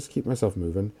stuff. Just keep myself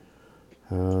moving.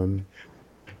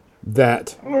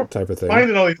 That type of thing.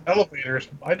 Finding all these elevators.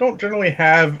 I don't generally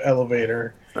have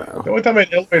elevator. Uh-oh. The only time I had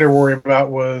an elevator to worry about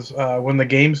was when the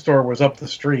game store was up the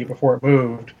street before it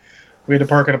moved. We had to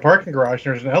park in a parking garage,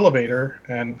 and there's an elevator,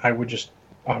 and I would just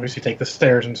obviously take the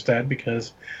stairs instead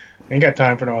because I ain't got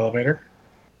time for no elevator.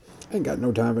 Ain't got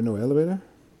no time for no elevator.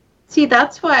 See,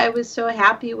 that's why I was so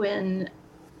happy when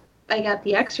I got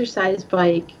the exercise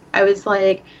bike. I was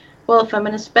like, well, if I'm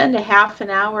going to spend a half an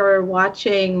hour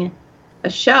watching a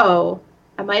show,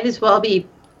 I might as well be,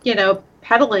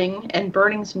 pedaling and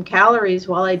burning some calories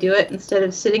while I do it instead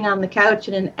of sitting on the couch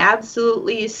in an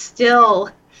absolutely still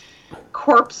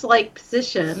corpse-like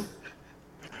position.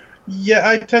 Yeah,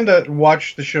 I tend to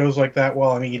watch the shows like that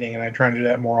while I'm eating, and I try and do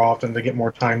that more often to get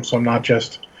more time, so I'm not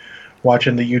just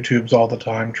watching the YouTubes all the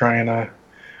time, trying to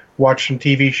watch some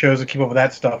TV shows and keep up with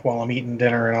that stuff while I'm eating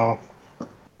dinner and all.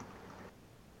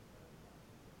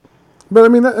 But I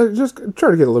mean, just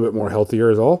try to get a little bit more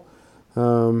healthier is all.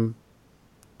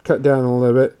 Cut down a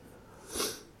little bit.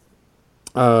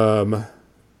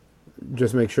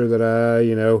 Just make sure that I,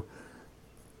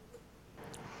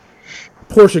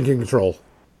 portion control.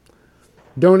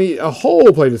 Don't eat a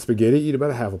whole plate of spaghetti. Eat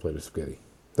about a half a plate of spaghetti.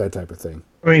 That type of thing.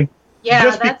 I mean, Yeah,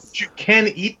 just that's because you can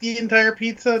eat the entire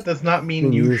pizza does not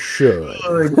mean You should.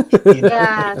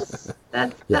 yes.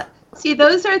 See,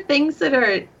 those are things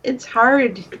that it's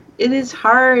hard. It is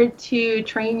hard to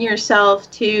train yourself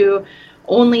to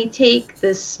only take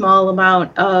this small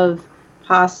amount of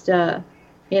pasta,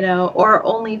 or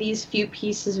only these few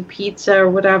pieces of pizza or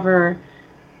whatever,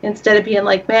 instead of being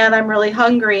like, man, I'm really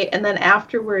hungry. And then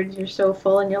afterwards you're so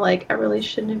full and you're like, I really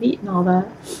shouldn't have eaten all that.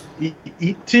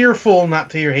 Eat till you're full, not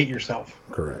till you hate yourself.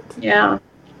 Correct. Yeah.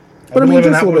 But I've been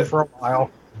living that way for a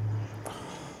while.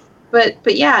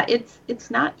 But yeah,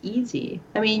 it's not easy.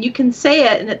 I mean, you can say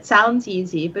it and it sounds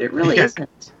easy, but it really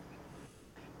isn't.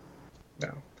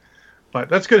 No. But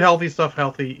that's good, healthy stuff.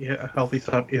 Healthy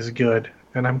stuff is good.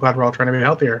 And I'm glad we're all trying to be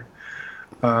healthier.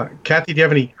 Kathy, do you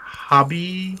have any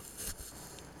hobby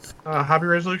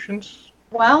resolutions?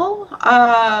 Well,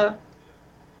 I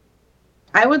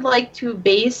would like to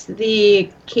base the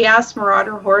Chaos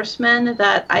Marauder Horseman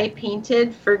that I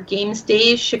painted for Games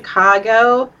Days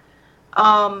Chicago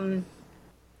and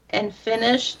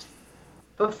finished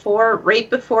right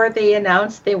before they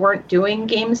announced they weren't doing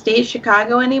Games Days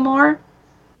Chicago anymore.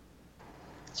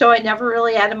 So I never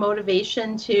really had a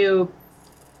motivation to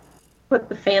put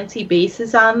the fancy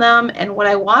bases on them. And what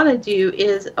I want to do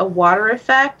is a water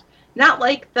effect, not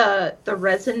like the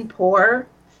resin pour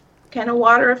kind of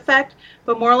water effect,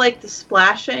 but more like the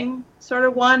splashing sort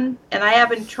of one. And I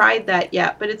haven't tried that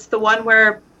yet, but it's the one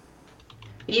where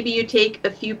maybe you take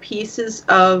a few pieces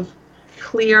of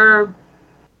clear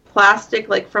plastic,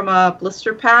 like from a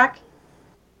blister pack,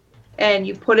 and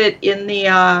you put it in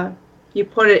the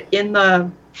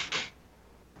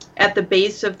at the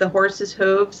base of the horse's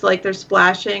hooves, like they're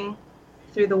splashing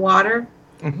through the water.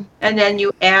 Mm-hmm. And then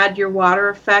you add your water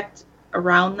effect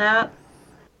around that.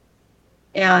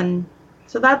 And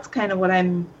so that's kind of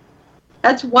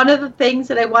that's one of the things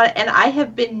that I want. And I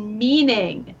have been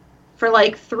meaning for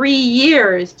like 3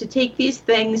 years to take these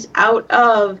things out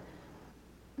of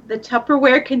the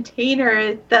Tupperware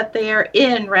container that they are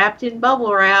in, wrapped in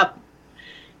bubble wrap,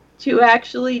 to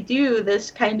actually do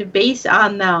this kind of base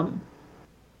on them.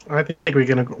 I think I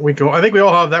think we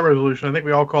all have that resolution. I think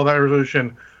we all call that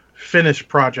resolution finished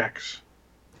projects.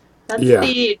 That's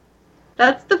the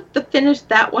finish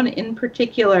that one in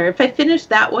particular. If I finish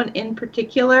that one in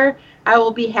particular, I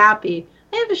will be happy.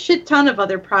 I have a shit ton of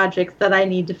other projects that I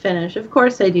need to finish. Of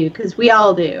course I do, because we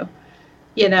all do.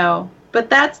 But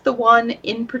that's the one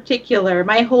in particular,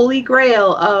 my holy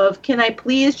grail of, can I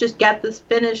please just get this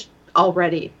finished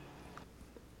already?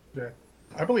 Yeah,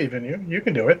 I believe in you. You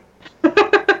can do it.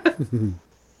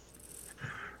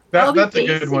 I'll be that's a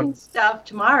good one. Stuff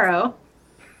tomorrow.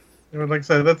 Like I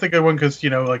said, that's a good one because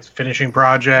like finishing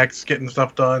projects, getting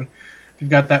stuff done. If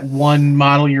you've got that one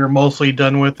model you're mostly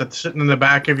done with that's sitting in the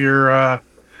back of your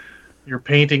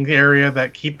painting area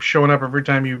that keeps showing up every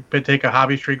time you take a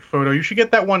hobby streak photo, you should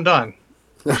get that one done.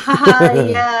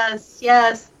 Yes.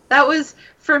 That was,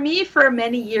 for me, for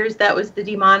many years, that was the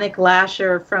Demonic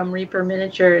Lasher from Reaper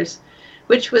Miniatures,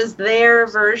 which was their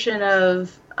version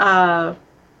of a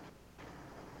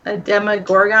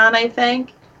Demogorgon, I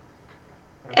think.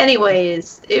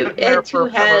 Anyways, it had two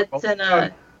heads and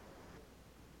a...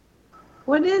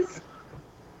 What is...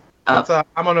 It's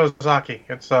Amonozaki.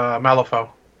 It's Malifaux.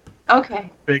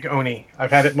 Okay. Big Oni.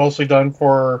 I've had it mostly done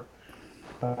for...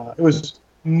 it was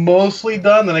mostly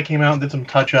done. Then I came out and did some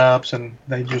touch-ups, and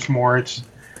they just more. It's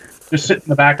just sitting in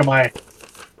the back of my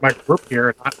group here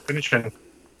and not finishing.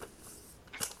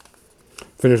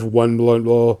 Finish one Blood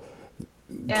Bowl.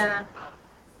 Yeah.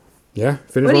 Yeah,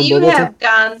 finish What do one you Blood Bowl. have,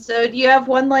 Gonzo? Do you have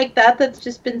one like that that's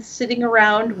just been sitting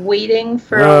around waiting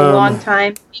for a long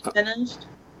time to be finished?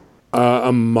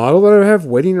 A model that I have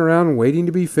waiting around, waiting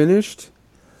to be finished?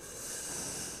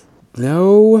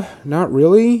 No, not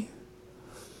really.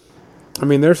 I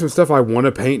mean, there's some stuff I want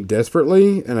to paint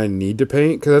desperately, and I need to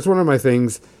paint, because that's one of my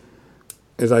things,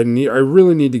 is I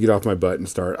really need to get off my butt and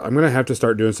start. I'm going to have to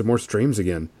start doing some more streams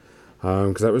again,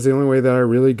 because that was the only way that I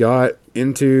really got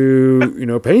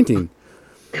into, painting.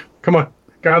 Come on,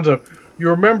 Gonzo. You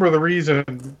remember the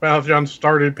reason Mouth John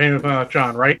started painting with Mouth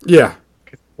John, right? Yeah.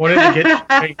 Wanted to get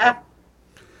painted.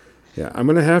 Yeah, I'm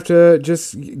going to have to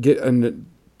just get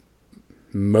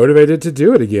motivated to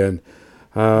do it again.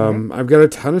 I've got a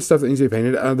ton of stuff that needs to be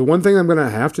painted. The one thing I'm going to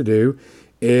have to do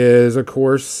is, of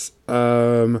course,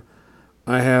 I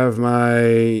have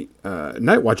my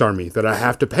Night Watch army that I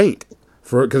have to paint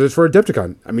because it's for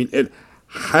Adepticon. I mean, it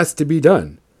has to be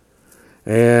done.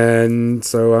 And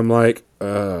so I'm like,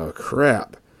 oh,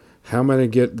 crap. How am I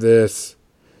going to get this?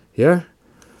 Yeah.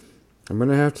 I'm going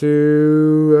to have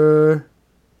to...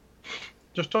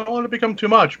 Just don't let it become too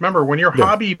much. Remember, when your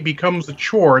hobby becomes a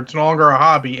chore, it's no longer a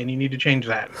hobby, and you need to change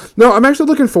that. No, I'm actually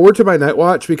looking forward to my Night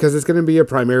Watch because it's going to be a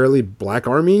primarily black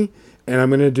army, and I'm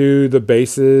going to do the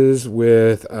bases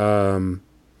with...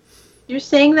 You're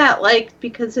saying that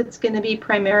because it's going to be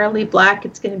primarily black,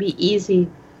 it's going to be easy.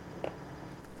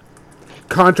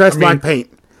 Contrast black paint.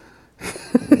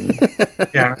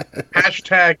 Yeah.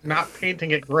 Hashtag not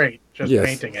painting it great, just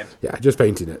painting it. Yeah, just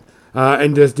painting it.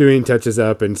 And just doing touches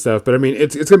up and stuff. But I mean,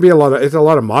 it's going to be a lot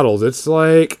of models. It's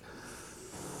like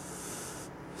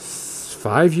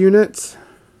 5 units,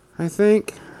 I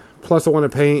think. Plus I want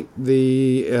to paint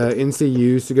the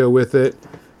NCUs to go with it,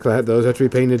 because those have to be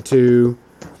painted too.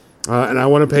 And I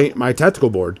want to paint my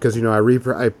tactical board, because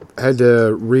I had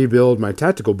to rebuild my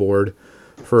tactical board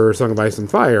for Song of Ice and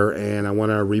Fire, and I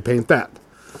want to repaint that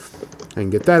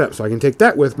and get that up so I can take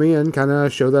that with me and kind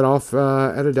of show that off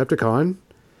at Adepticon,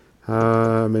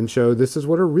 and show this is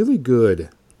what a really good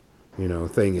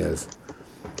thing is.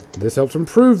 This helps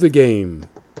improve the game.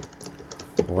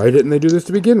 Why didn't they do this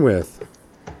to begin with?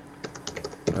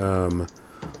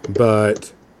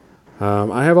 But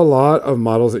I have a lot of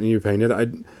models that need to be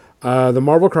painted. The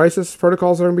Marvel Crisis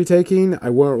protocols that I'm going to be taking, I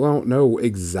won't know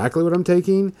exactly what I'm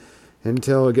taking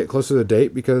until I get closer to the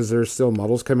date, because there's still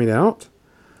models coming out.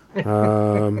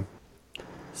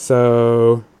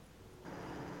 So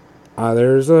I'm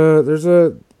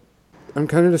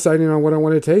kind of deciding on what I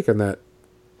want to take on that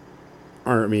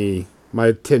army,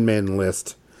 my 10-man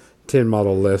list, 10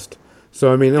 model list.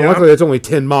 So I mean, luckily it's only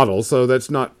 10 models, so that's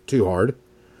not too hard.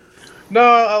 No,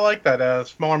 I like that.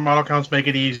 Smaller model counts make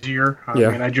it easier. I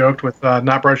mean, I joked with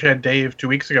Not Brushhead Dave 2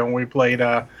 weeks ago when we played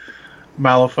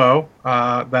Malifaux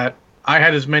that I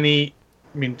had as many.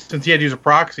 I mean, since he had to use a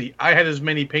proxy, I had as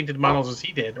many painted models as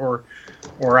he did, or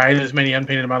I had as many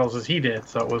unpainted models as he did.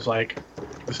 So it was like,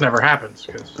 this never happens,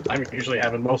 because I'm usually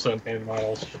having mostly unpainted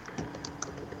models.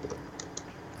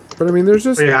 But I mean, there's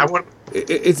just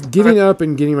it's getting up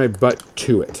and getting my butt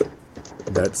to it.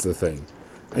 That's the thing.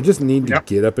 I just need to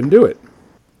get up and do it.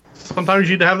 Sometimes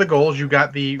you need to have the goals. You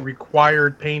got the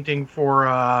required painting for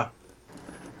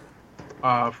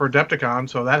Adepticon,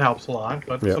 so that helps a lot.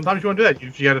 But sometimes you want to do that.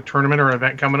 If you got a tournament or an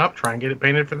event coming up, try and get it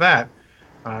painted for that.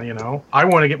 I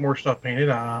want to get more stuff painted.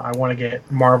 I want to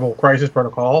get Marvel Crisis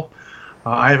Protocol.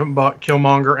 I haven't bought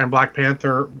Killmonger and Black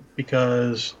Panther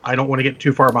because I don't want to get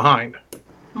too far behind.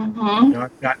 Mm-hmm.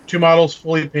 I've got 2 models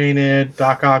fully painted.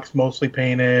 Doc Ock's mostly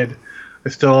painted. I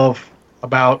still have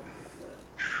about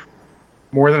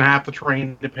more than half the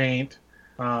train to paint.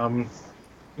 Now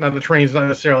the train's not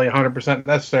necessarily 100%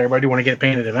 necessary, but I do want to get it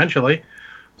painted eventually.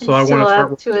 So I want to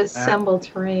start to assemble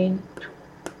terrain.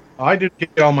 I did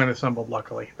get all mine assembled,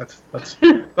 luckily. That's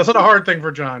not a hard thing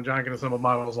for John. John can assemble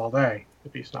models all day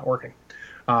if he's not working.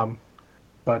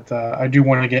 But I do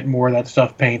want to get more of that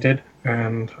stuff painted,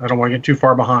 and I don't want to get too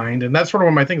far behind. And that's sort of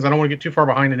one of my things. I don't want to get too far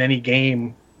behind in any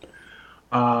game,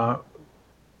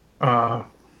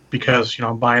 because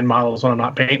I'm buying models and I'm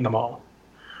not painting them all.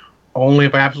 Only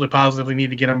if I absolutely positively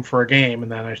need to get them for a game,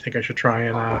 and then I think I should try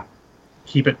and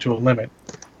keep it to a limit.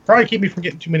 Probably keep me from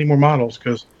getting too many more models,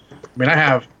 because I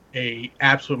have a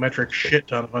absolute metric shit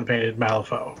ton of unpainted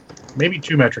Malifaux. Maybe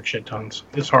 2 metric shit tons.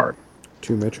 It's hard.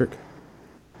 2 metric?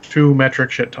 2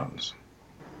 metric shit tons.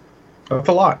 That's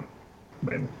a lot.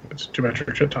 It's 2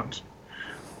 metric shit tons.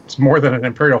 It's more than an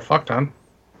Imperial fuck ton.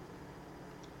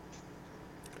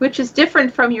 Which is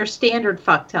different from your standard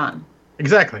fuck ton.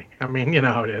 Exactly. I mean, you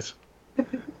know how it is.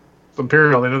 It's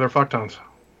Imperial, they know their fuck tons.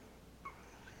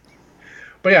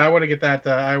 But yeah, I want to get that.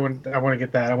 I want to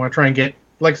get that. I want to try and get,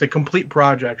 like I say, complete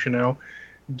projects. You know,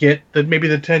 get maybe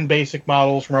the 10 basic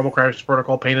models from Rebel Crisis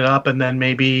Protocol painted up, and then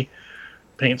maybe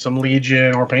paint some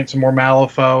Legion or paint some more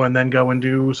Malifaux, and then go and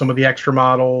do some of the extra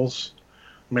models.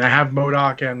 I mean, I have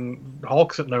MODOK and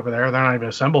Hulk sitting over there. They're not even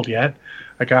assembled yet.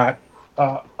 I got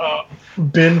a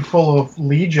bin full of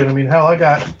Legion. I mean, hell, I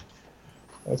got,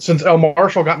 since El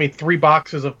Marshall got me 3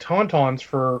 boxes of Tauntauns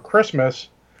for Christmas,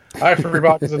 I have 3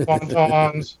 boxes of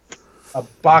Tauntauns, a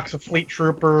box of Fleet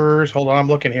Troopers. Hold on, I'm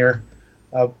looking here.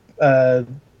 A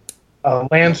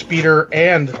Land Speeder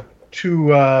and 2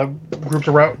 groups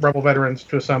of Rebel veterans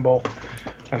to assemble.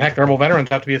 And heck, the Rebel veterans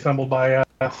have to be assembled by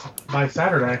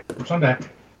Saturday or Sunday.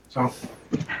 So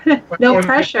No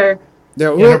pressure.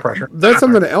 Yeah, well, no pressure. That's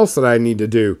something else that I need to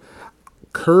do.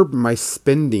 Curb my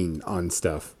spending on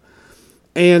stuff.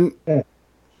 And no,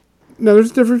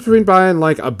 there's a difference between buying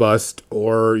like a bust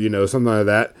or, you know, something like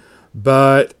that.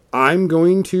 But I'm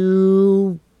going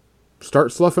to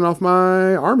start sloughing off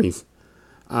my armies.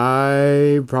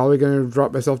 I'm probably going to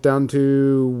drop myself down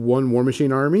to 1 War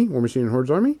Machine army, War Machine and Hordes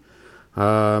army.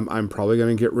 I'm probably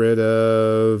going to get rid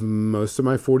of most of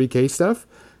my 40k stuff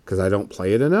because I don't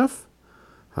play it enough.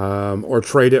 Or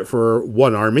trade it for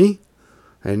 1 army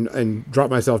and drop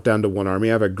myself down to 1 army.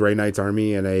 I have a Grey Knights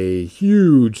army and a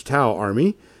huge Tau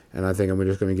army, and I think I'm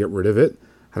just going to get rid of it.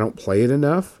 I don't play it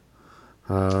enough.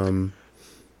 Well,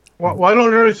 I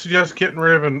don't really suggest getting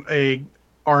rid of a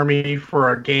army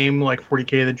for a game like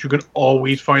 40k that you can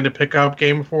always find a pickup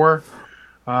game for.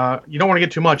 You don't want to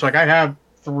get too much. Like, I have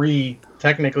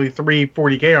technically three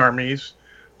 40k armies,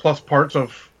 plus parts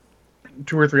of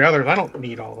 2 or 3 others. I don't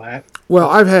need all that. Well,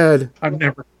 I've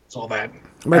never all that.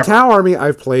 My Tau army,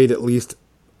 I've played at least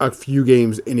a few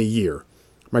games in a year.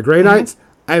 My Grey Knights,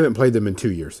 I haven't played them in 2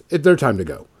 years. It's their time to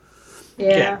go.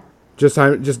 Yeah. Just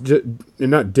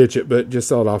not ditch it, but just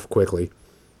sell it off quickly.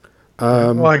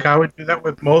 Like, I would do that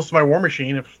with most of my War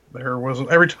Machine if there wasn't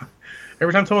every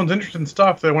time someone's interested in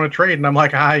stuff they want to trade, and I'm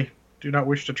like, I do not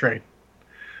wish to trade.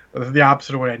 That's the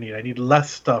opposite of what I need. I need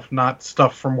less stuff, not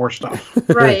stuff for more stuff.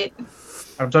 Right.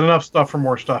 I've done enough stuff for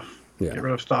more stuff. Yeah. Get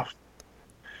rid of stuff.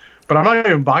 But I'm not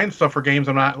even buying stuff for games.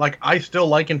 I'm not, like, I still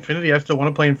like Infinity. I still want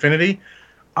to play Infinity.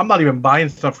 I'm not even buying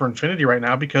stuff for Infinity right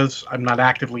now because I'm not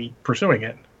actively pursuing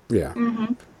it. Yeah.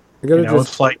 Mm-hmm.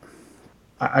 It's like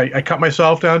I cut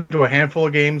myself down to a handful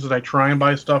of games that I try and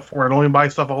buy stuff for. I don't even buy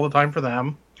stuff all the time for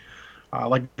them.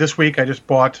 Like this week, I just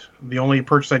bought, the only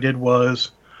purchase I did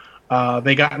was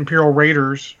they got Imperial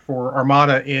Raiders for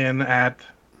Armada in at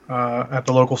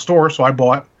the local store, so I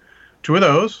bought 2 of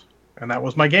those, and that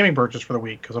was my gaming purchase for the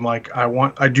week because I'm like,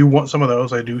 I do want some of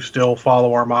those. I do still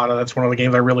follow Armada. That's one of the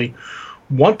games I really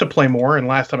want to play more, and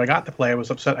last time I got to play, I was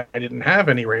upset I didn't have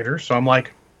any Raiders, so I'm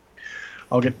like,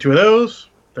 I'll get 2 of those.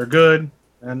 They're good,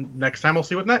 and next time we'll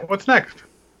see what's next.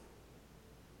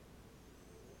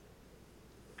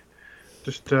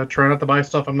 Just try not to buy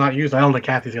stuff I'm not using. I don't think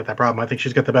Kathy's got that problem. I think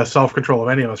she's got the best self-control of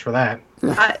any of us for that.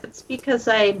 It's because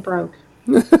I'm broke.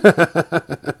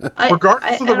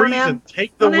 Regardless of the reason,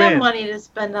 take the win. I don't have money to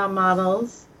spend on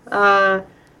models.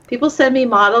 People send me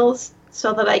models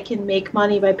so that I can make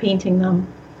money by painting them.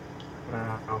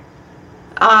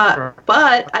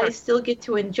 But I still get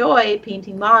to enjoy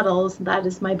painting models. And that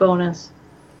is my bonus.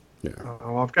 Yeah.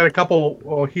 Well, I've got a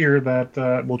couple here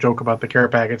that we'll joke about the care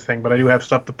package thing, but I do have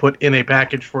stuff to put in a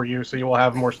package for you, so you will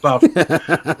have more stuff.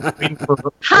 I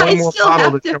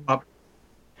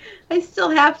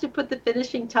still have to put the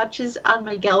finishing touches on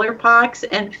my Gellerpox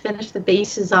and finish the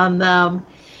bases on them.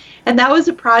 And that was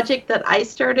a project that I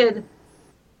started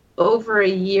over a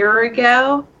year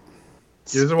ago.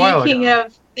 Speaking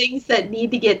of things that need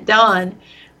to get done.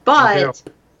 But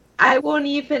I won't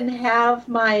even have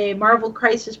my Marvel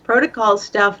Crisis Protocol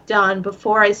stuff done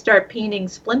before I start painting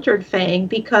Splintered Fang,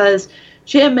 because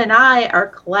Jim and I are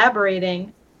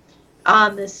collaborating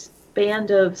on this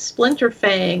band of Splinter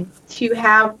Fang to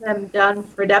have them done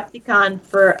for Adepticon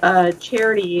for a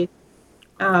charity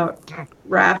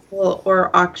raffle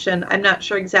or auction. I'm not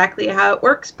sure exactly how it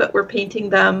works, but we're painting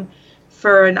them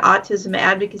for an autism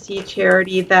advocacy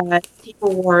charity that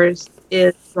People Wars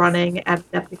is running at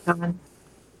Adepticon.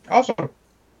 Awesome.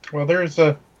 Well,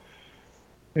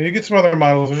 you get some other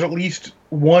models. There's at least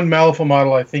one Malifaux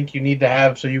model I think you need to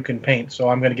have so you can paint, so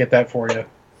I'm going to get that for you.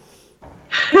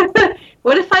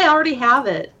 What if I already have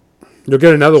it? You'll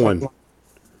get another one.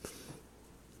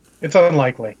 It's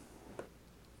unlikely.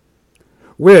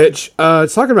 Which,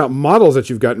 talking about models that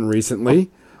you've gotten recently,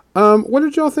 What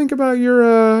did y'all think about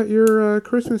your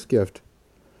Christmas gift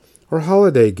or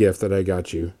holiday gift that I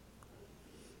got you?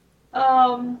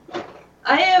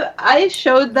 I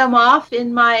showed them off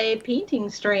in my painting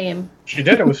stream. She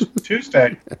did. It was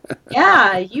Tuesday.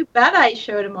 Yeah, you bet I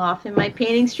showed him off in my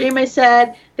painting stream. I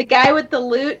said, the guy with the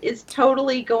lute is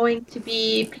totally going to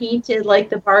be painted like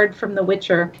the bard from The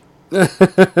Witcher.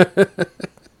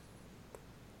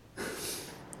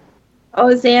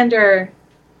 Oh, Xander,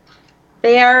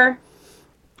 they're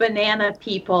banana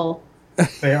people.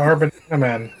 They are banana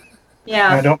men. Yeah.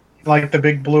 I don't like the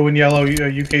big blue and yellow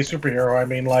UK superhero. I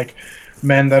mean, like,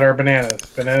 men that are bananas.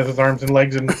 Bananas with arms and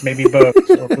legs and maybe bows.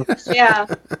 Or boots. Yeah,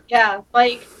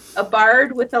 like a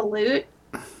bard with a lute,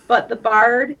 but the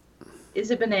bard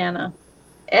is a banana.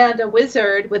 And a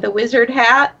wizard with a wizard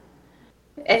hat,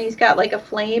 and he's got like a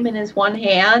flame in his one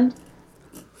hand,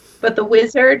 but the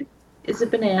wizard is a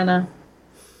banana.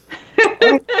 I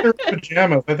don't think they're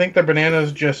pajamas. I think the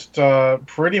bananas just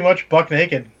pretty much buck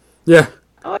naked. Yeah.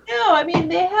 Oh no, I mean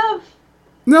they have...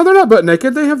 No, they're not butt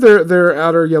naked. They have their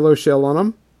outer yellow shell on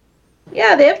them.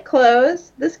 Yeah, they have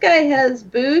clothes. This guy has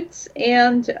boots,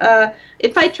 and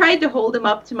if I tried to hold him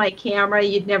up to my camera,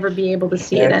 you'd never be able to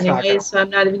see it anyway, so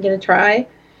I'm not even going to try.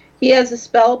 He has a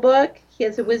spell book. He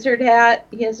has a wizard hat.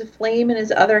 He has a flame in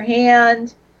his other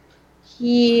hand.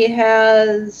 He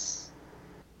has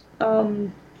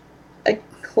a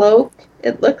cloak,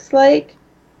 it looks like.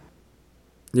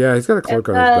 Yeah, he's got a cloak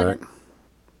on his back.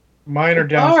 Mine are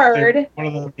downstairs. One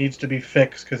of them needs to be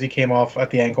fixed because he came off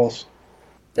at the ankles.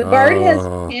 The bard has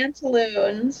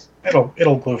pantaloons.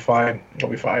 It'll glue fine. It'll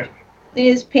be fine. He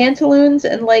has pantaloons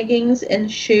and leggings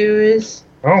and shoes.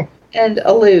 Oh. And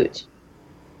a lute.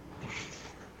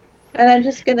 And I'm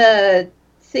just gonna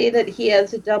say that he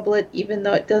has a doublet, even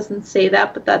though it doesn't say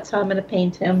that, but that's how I'm gonna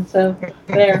paint him. So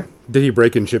there. Did he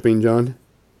break in shipping, John?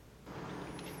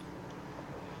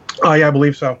 Oh yeah, I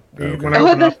believe so. Okay. When I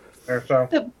opened up there,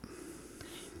 so.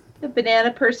 The Banana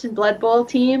Person Blood Bowl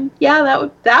team. Yeah,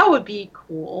 that would be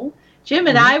cool. Jim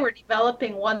and I were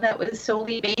developing one that was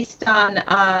solely based on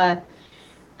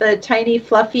the tiny,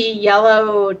 fluffy,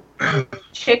 yellow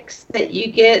chicks that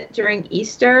you get during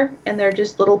Easter, and they're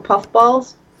just little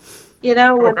puffballs,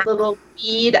 with little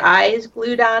bead eyes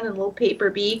glued on and little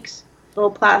paper beaks, little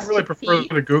plastic I really prefer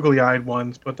feet. the googly-eyed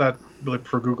ones, but that really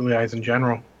for googly eyes in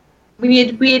general. We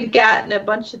had gotten a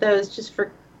bunch of those just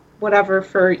for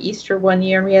Easter one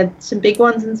year. We had some big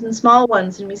ones and some small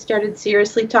ones, and we started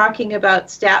seriously talking about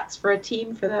stats for a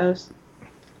team for those.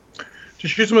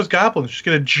 Just use them as goblins. Just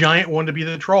get a giant one to be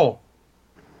the troll.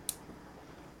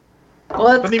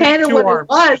 Well, that's kind of what it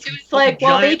was. It was like,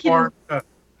 well, they can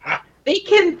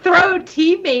throw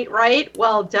teammate, right?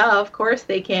 Well, duh, of course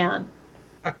they can.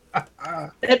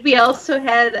 And we also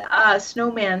had a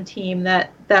snowman team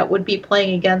that would be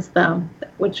playing against them,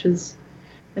 which was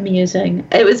amusing.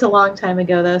 It was a long time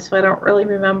ago, though, so I don't really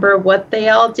remember what they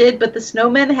all did, but the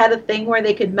snowmen had a thing where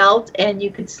they could melt and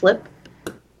you could slip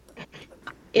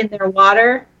in their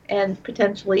water and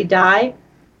potentially die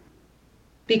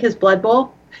because Blood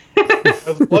Bowl.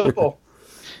 Because Blood Bowl.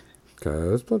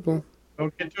 Because Blood Bowl.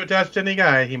 Don't get too attached to any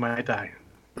guy, he might die.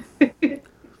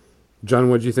 John,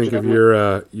 what do you think of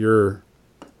your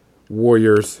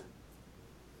warriors?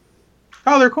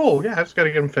 Oh, they're cool. Yeah, I just got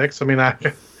to get them fixed. I mean,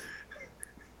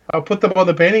 I'll put them on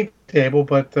the painting table,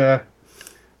 but I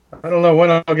don't know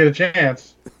when I'll get a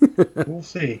chance. We'll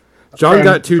see. John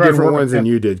got two different ones than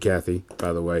you did, Kathy,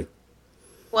 by the way.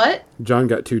 What? John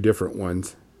got two different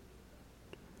ones.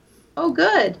 Oh,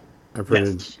 good. I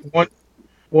printed. Yes.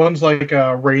 One's like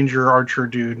a ranger archer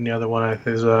dude, and the other one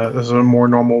is a more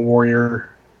normal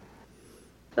warrior.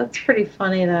 That's pretty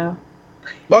funny, though.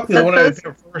 Luckily, the one I did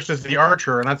first is the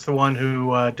archer, and that's the one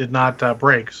who did not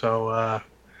break, so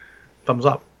thumbs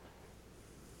up.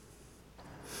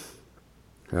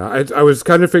 I was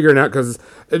kind of figuring out, because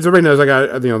as everybody knows, I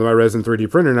got my resin 3D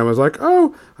printer, and I was like,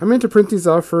 oh, I meant to print these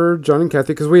off for John and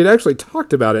Kathy, because we had actually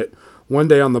talked about it one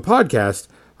day on the podcast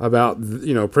about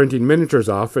printing miniatures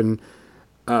off, and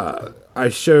I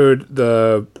showed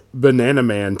the Banana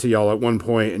Man to y'all at one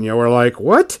point, and y'all were like,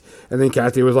 what? And then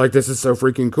Kathy was like, this is so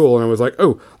freaking cool, and I was like,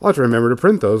 oh, I'll have to remember to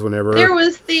print those whenever. There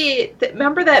was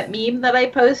remember that meme that I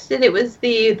posted? It was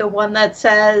the one that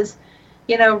says,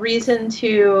 reason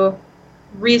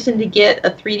to get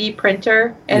a 3D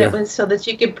printer, and It was so that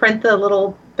you could print the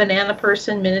little Banana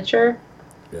Person miniature.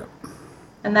 Yeah.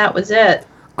 And that was it.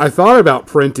 I thought about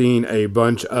printing a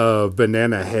bunch of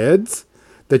banana heads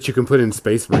that you can put in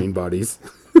Space Marine bodies.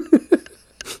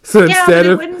 So instead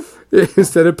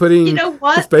of putting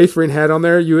the Space Marine head on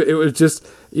there, it was just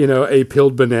a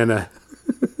peeled banana.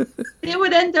 They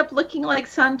would end up looking like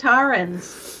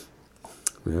Santarans.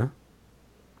 Yeah.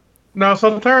 Now,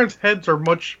 Sontaran's heads are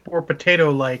much more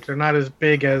potato-like. They're not as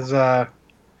big as, not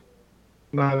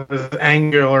as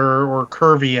angular or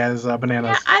curvy as Yeah,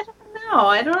 Bananas. I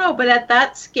don't know. But at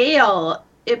that scale,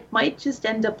 it might just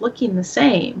end up looking the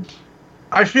same.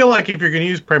 I feel like if you're going to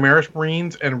use Primaris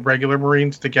Marines and regular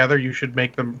Marines together, you should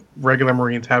make them regular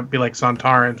Marines be like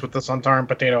Sontarans with the Sontaran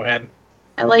potato head.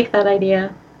 I like that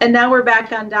idea. And now we're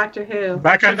back on Doctor Who.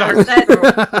 Back on For Doctor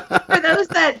Who. For those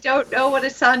that don't know what a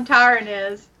Sontaran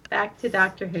is, back to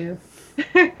Doctor Who.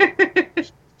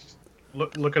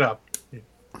 Look it up.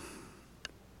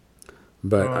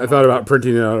 But I thought about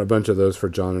printing out a bunch of those for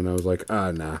John, and I was like,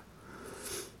 nah.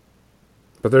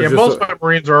 But there's just most of my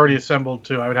Marines are already assembled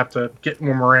too. I would have to get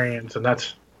more Marines, and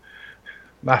that's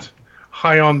not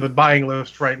high on the buying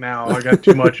list right now. I got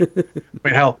too much. I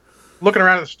mean, hell, looking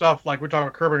around at stuff like we're talking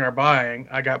about curbing our buying,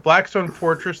 I got Blackstone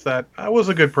Fortress that was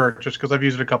a good purchase because I've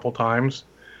used it a couple times.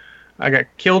 I got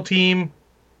Kill Team.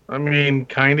 I mean,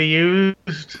 kind of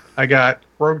used. I got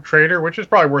Rogue Trader, which is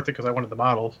probably worth it because I wanted the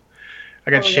models.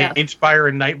 I got Shadespire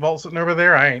and Night Vault sitting over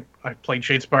there. I played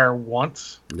Shadespire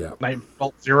once. Yeah. Night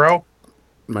Vault 0.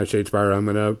 My Shadespire, I'm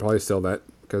going to probably sell that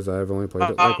because I've only played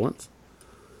it like once.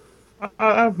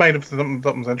 I might have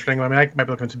something's interesting. I mean, I might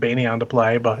be looking to Banyan to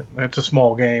play, but it's a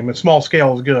small game. A small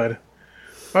scale is good.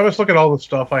 I just look at all the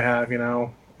stuff I have,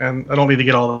 and I don't need to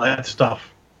get all that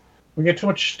stuff. We get too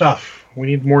much stuff. We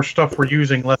need more stuff we're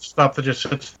using, less stuff that just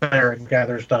sits there and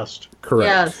gathers dust. Correct.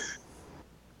 Yes.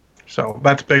 So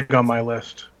that's big on my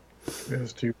list,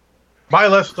 is to buy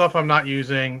less stuff I'm not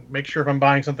using. Make sure if I'm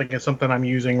buying something, it's something I'm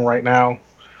using right now.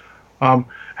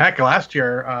 Heck, last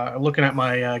year, looking at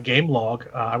my game log,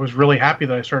 I was really happy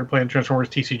that I started playing Transformers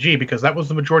TCG because that was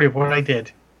the majority of what I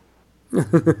did.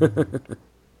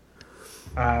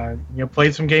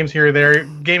 Played some games here or there.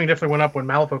 Gaming definitely went up when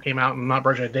Malifaux came out and Not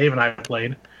Budget Dave and I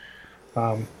played.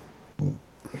 And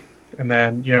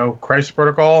then, Crisis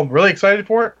Protocol, really excited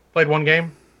for it. Played one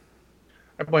game.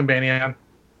 I blame Banyan.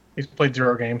 He's played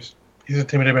 0 games. He's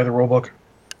intimidated by the rulebook.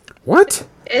 What?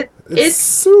 It's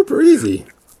super easy.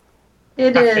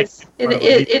 It is.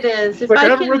 It is. If I I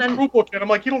never read the rulebook yet. I'm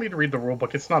like, you don't need to read the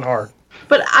rulebook. It's not hard.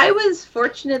 But I was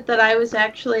fortunate that I was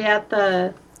actually at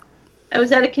a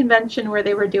convention where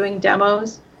they were doing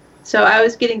demos, so I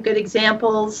was getting good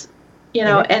examples,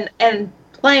 and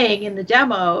playing in the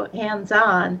demo hands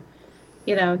on.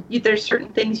 There's certain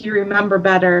things you remember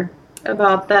better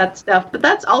about that stuff. But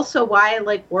that's also why I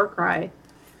like Warcry,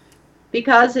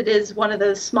 because it is one of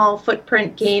those small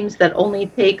footprint games that only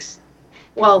takes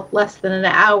less than an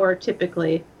hour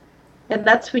typically, and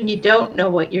that's when you don't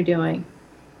know what you're doing.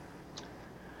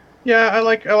 Yeah, I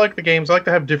like the games. I like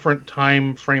to have different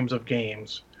time frames of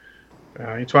games.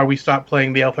 It's why we stopped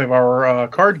playing the L5 hour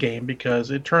card game,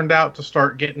 because it turned out to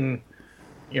start getting,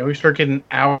 we start getting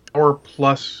hour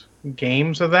plus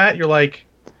games of that.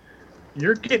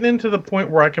 You're getting into the point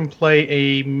where I can play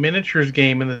a miniatures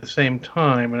game in the same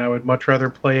time, and I would much rather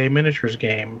play a miniatures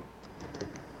game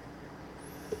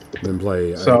than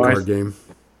play a card game.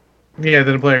 Yeah,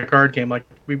 than play a card game. Like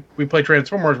we play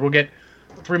Transformers, we'll get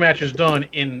 3 matches done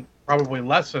in probably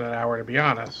less than an hour, to be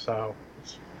honest. So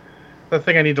the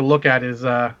thing I need to look at is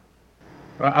I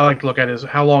like to look at is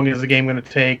how long is the game going to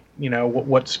take?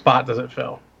 What spot does it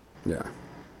fill? Yeah.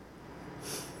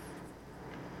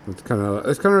 That's kind of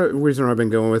the reason I've been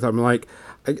going with. I'm like,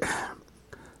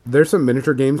 there's some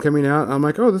miniature games coming out. I'm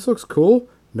like, oh, this looks cool.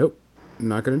 Nope,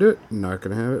 not gonna do it. Not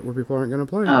gonna have it where people aren't gonna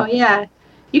play. Oh yeah,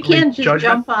 you can't just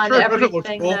jump on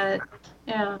everything cool.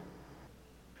 Yeah.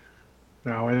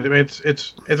 No, it's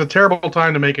a terrible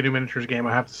time to make a new miniatures game.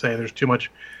 I have to say,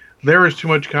 there is too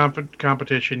much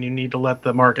competition. You need to let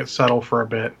the market settle for a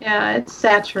bit. Yeah, it's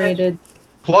saturated.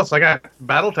 Plus, I got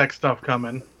BattleTech stuff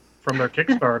coming from their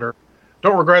Kickstarter.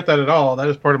 Don't regret that at all. That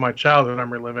is part of my childhood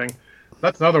I'm reliving.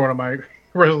 That's another one of my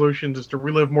resolutions, is to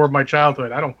relive more of my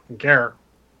childhood. I don't care.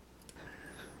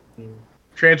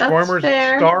 Transformers,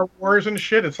 Star Wars, and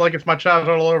shit. It's like it's my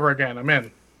childhood all over again. I'm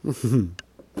in.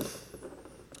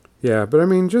 Yeah, but I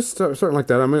mean, just something like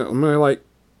that. I'm gonna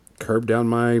curb down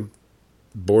my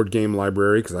board game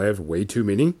library because I have way too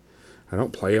many. I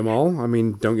don't play them all. I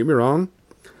mean, don't get me wrong.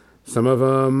 Some of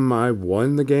them I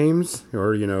won the games,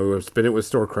 or spin it with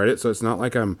store credit, so it's not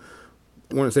like I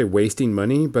wouldn't say wasting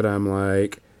money, but I'm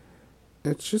like,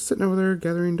 it's just sitting over there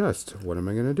gathering dust. What am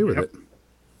I gonna do with it?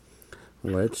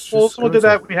 Someone did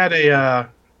that. We had a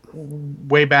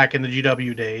way back in the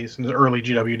GW days, in the early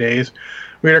GW days,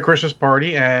 we had a Christmas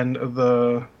party, and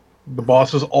the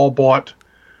bosses all bought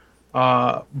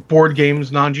board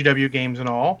games, non-GW games and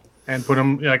all, and put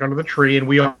them under the tree, and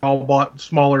we all bought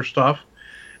smaller stuff.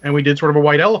 And we did sort of a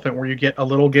white elephant where you get a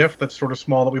little gift that's sort of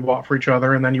small that we bought for each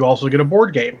other, and then you also get a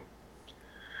board game.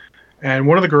 And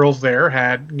one of the girls there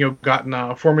had,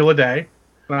 gotten Formula Day.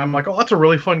 And I'm like, oh, that's a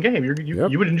really fun game.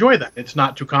 You would enjoy that. It's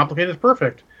not too complicated. It's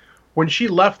perfect. When she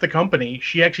left the company,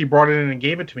 she actually brought it in and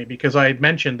gave it to me because I had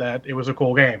mentioned that it was a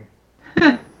cool game.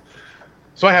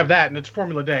 So I have that, and it's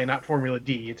Formula Day, not Formula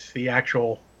D. It's the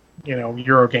actual,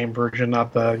 Eurogame version,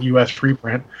 not the U.S.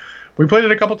 reprint. We played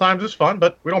it a couple times. It's fun,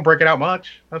 but we don't break it out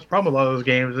much. That's the problem with a lot of those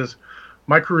games is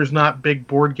my crew is not big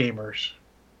board gamers.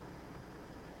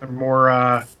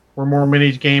 We're more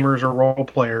minis gamers or role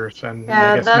players, and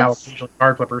I guess now occasionally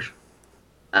card flippers.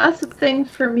 That's the thing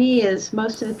for me is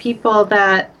most of the people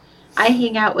that I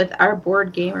hang out with are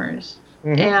board gamers.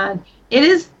 Mm-hmm. And it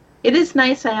is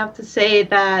nice, I have to say,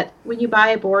 that when you buy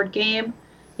a board game,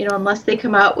 unless they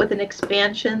come out with an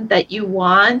expansion that you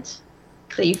want,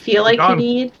 that you feel like you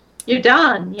need, you're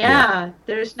done. Yeah.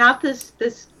 There's not this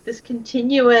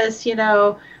continuous,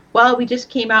 well, we just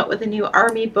came out with a new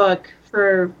army book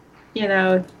for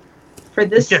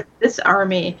this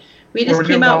army. We just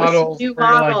came out with some new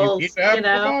models,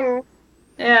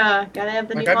 Yeah, gotta have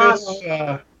the new models.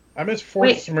 I miss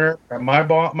Fortress America. My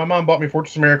mom bought me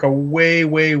Fortress America way,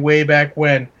 way, way back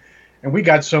when, and we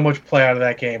got so much play out of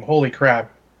that game. Holy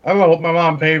crap. I don't know what my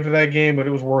mom paid for that game, but it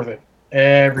was worth it.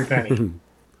 Every penny.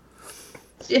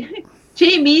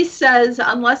 Jamie says,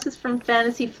 unless it's from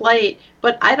Fantasy Flight,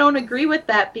 but I don't agree with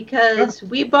that because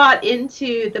we bought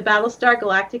into the Battlestar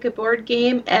Galactica board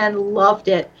game and loved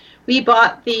it. We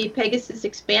bought the Pegasus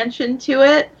expansion to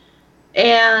it,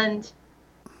 and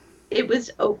it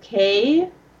was okay.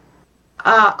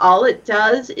 All it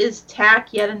does is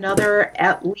tack yet another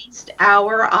at least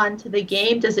hour onto the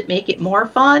game. Does it make it more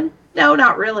fun? No,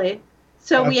 not really.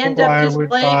 So we end up just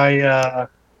playing. Buy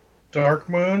Dark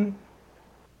Moon.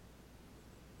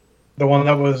 The one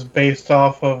that was based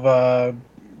off of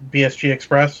BSG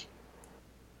Express.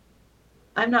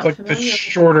 I'm not familiar. It's like the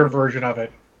shorter version of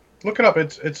it. Look it up.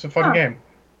 It's a fun game.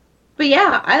 But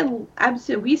yeah, I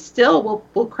absolutely. We still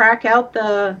will crack out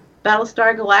the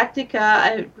Battlestar Galactica. I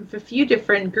have a few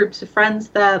different groups of friends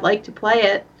that like to play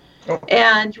it,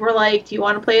 and we're like, "Do you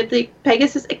want to play with the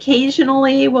Pegasus?"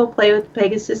 Occasionally, we'll play with the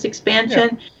Pegasus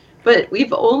expansion, but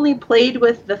we've only played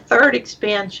with the third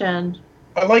expansion.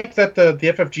 I like that the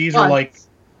FFGs are like,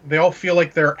 they all feel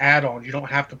like they're add-ons. You don't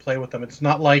have to play with them. It's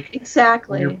not like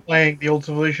exactly when you're playing the Old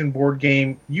Civilization board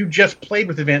game, you just played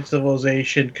with Advanced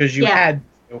Civilization because you had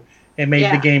to and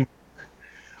made the game.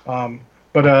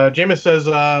 But Jameis says,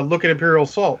 look at Imperial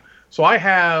Assault. So I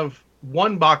have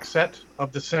one box set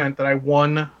of Descent that I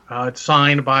won. It's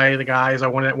signed by the guys. I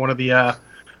won it at one of the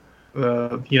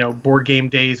board game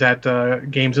days at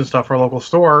Games and Stuff, our local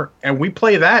store. And we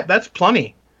play that. That's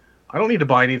plenty. I don't need to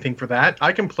buy anything for that.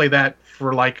 I can play that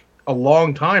for like a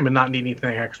long time and not need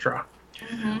anything extra.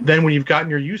 Mm-hmm. Then when you've gotten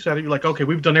your use out of it, you're like, okay,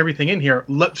 we've done everything in here.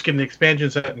 Let's get an expansion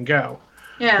set and go.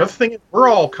 Yeah. That's the thing. We're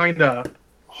all kind of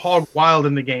hog wild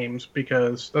in the games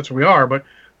because that's what we are. But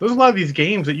there's a lot of these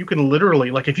games that you can literally,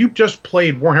 like if you just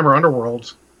played Warhammer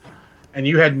Underworlds and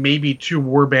you had maybe 2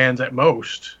 war bands at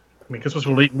most, I mean, because this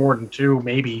will eat more than 2,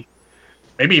 maybe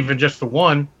even just the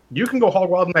 1, you can go hog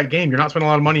wild in that game. You're not spending a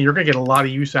lot of money. You're going to get a lot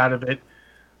of use out of it.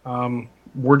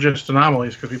 We're just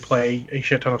anomalies because we play a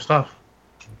shit ton of stuff.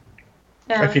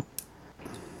 Yeah.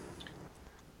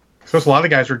 So a lot of the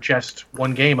guys are just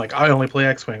one game. Like, I only play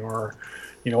X-Wing, or,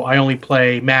 I only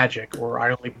play Magic, or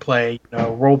I only play,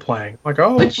 role-playing. Like,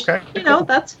 Which, okay.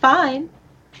 That's fine.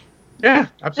 Yeah,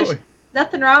 absolutely. There's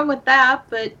nothing wrong with that,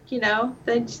 but,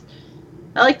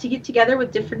 I like to get together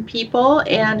with different people,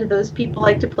 and those people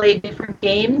like to play different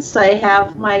games. I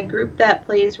have my group that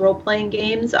plays role-playing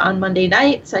games on Monday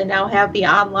nights. I now have the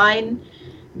online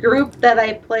group that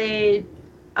I play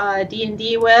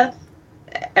D&D with,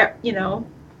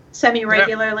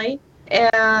 semi-regularly.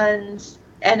 Yeah.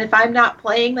 And if I'm not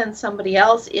playing, then somebody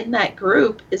else in that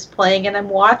group is playing, and I'm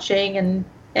watching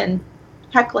and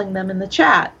heckling them in the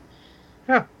chat.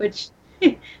 Yeah. Which,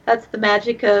 that's the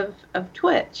magic of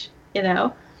Twitch.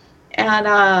 And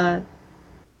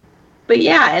but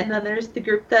yeah, and then there's the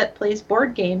group that plays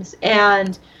board games,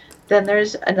 and then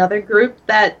there's another group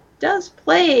that does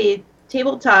play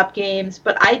tabletop games,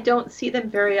 but I don't see them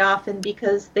very often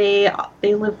because they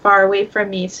live far away from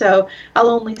me, so I'll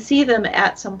only see them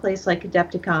at some place like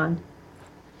Adepticon.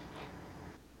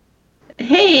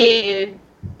 Hey,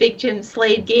 Big Jim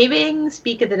Slade Gaming,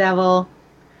 speak of the devil.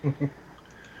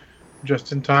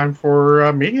 Just in time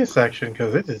for media section,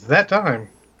 because it is that time.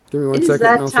 Give me one second.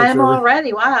 It is that time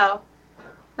already. Wow.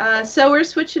 So we're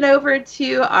switching over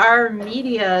to our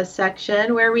media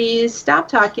section where we stop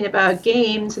talking about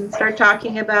games and start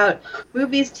talking about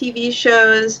movies, TV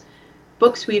shows,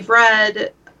 books we've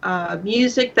read,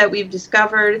 music that we've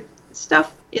discovered,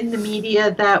 stuff in the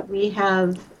media that we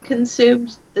have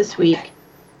consumed this week.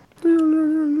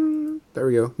 There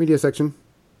we go. Media section.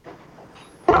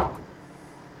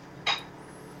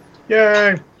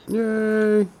 Yay!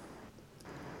 Yay.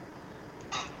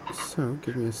 So,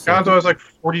 give me a second. Gonzo has like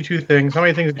 42 things. How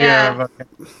many things do you have?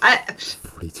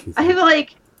 42. I have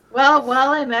like, well, while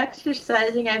I'm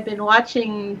exercising, I've been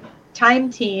watching Time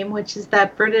Team, which is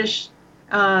that British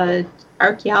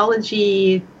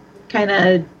archaeology kind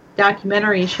of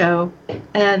documentary show.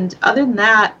 And other than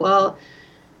that, well,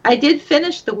 I did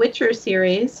finish the Witcher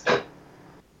series.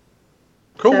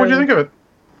 Cool. What do you think of it?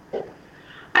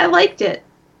 I liked it.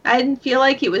 I didn't feel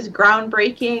like it was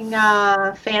groundbreaking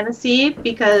fantasy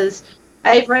because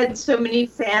I've read so many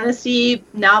fantasy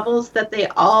novels that they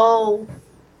all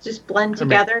just blend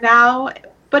together now.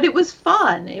 But it was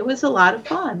fun. It was a lot of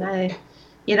fun. I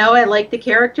like the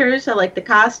characters. I like the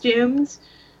costumes.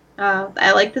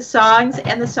 I like the songs,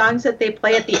 and the songs that they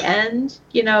play at the end,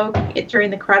 during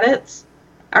the credits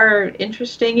are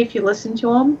interesting if you listen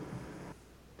to them.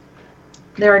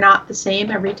 They're not the same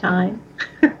every time.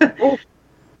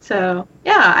 So,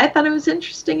 yeah, I thought it was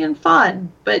interesting and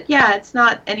fun. But, yeah, it's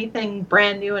not anything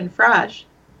brand new and fresh.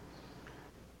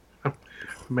 I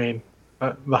mean,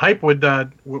 the hype would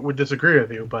disagree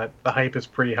with you, but the hype is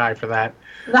pretty high for that.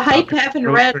 The hype haven't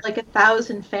read like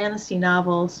 1,000 fantasy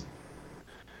novels.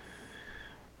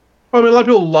 Well, I mean, a lot of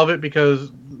people love it because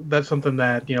that's something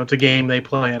that, it's a game they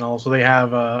play, and also they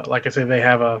have, like I say, they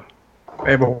have a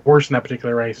horse in that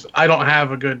particular race. I don't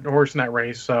have a good horse in that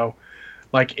race, so...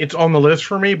 Like, it's on the list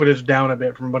for me, but it's down a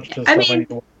bit from a bunch of stuff I need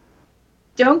to watch.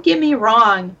 Don't get me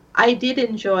wrong. I did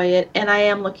enjoy it, and I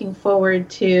am looking forward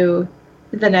to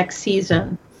the next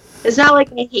season. It's not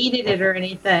like I hated it or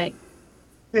anything.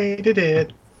 Hated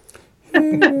it.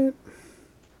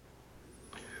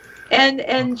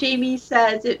 And Jamie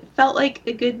says it felt like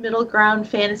a good middle ground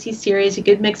fantasy series, a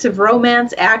good mix of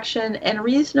romance, action, and a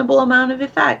reasonable amount of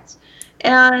effects.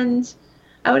 And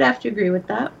I would have to agree with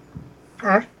that. All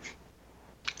right.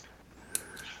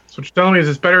 So what you're telling me is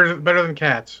it's better than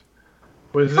Cats?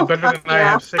 Was it better than I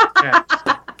Have 6 Cats?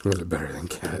 Was it better than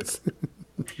Cats?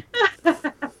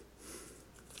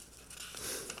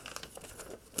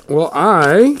 Well,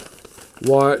 I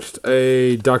watched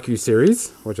a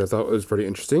docu-series, which I thought was pretty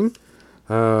interesting.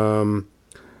 And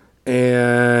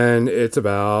it's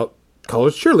about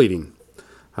college cheerleading.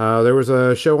 There was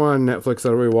a show on Netflix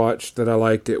that we watched that I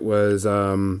liked. It was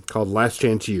called Last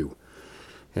Chance U.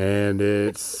 And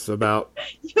it's about...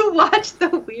 You watch the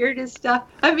weirdest stuff.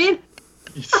 I mean...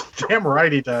 Damn right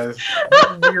he does.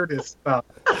 The weirdest stuff.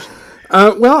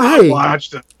 Well, hey, I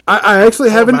watched it. I actually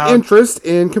have an interest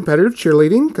in competitive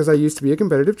cheerleading because I used to be a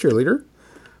competitive cheerleader.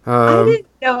 I didn't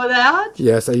know that.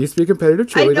 Yes, I used to be a competitive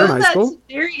cheerleader in high school. That's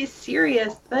a very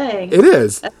serious thing. It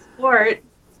is. A sport.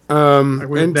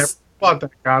 We've never thought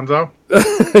that, Gonzo.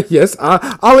 Yes,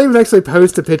 I'll even actually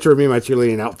post a picture of me in my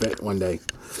cheerleading outfit one day.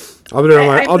 I'll do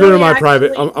it on my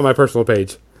private, on my personal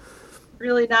page.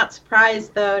 Really not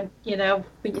surprised though,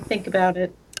 when you think about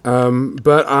it.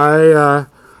 But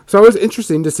so it was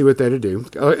interesting to see what they had to do.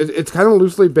 It's kind of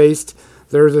loosely based.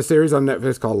 There's a series on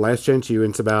Netflix called Last Chance U,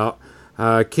 and it's about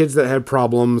kids that had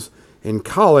problems in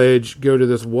college go to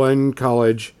this one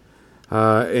college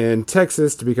in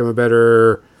Texas to become a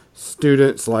better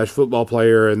student / football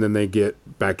player, and then they get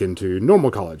back into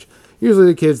normal college. Usually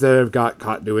the kids that have got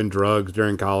caught doing drugs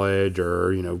during college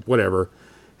or, whatever,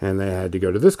 and they had to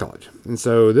go to this college. And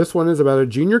so this one is about a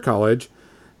junior college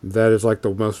that is like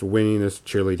the most winningest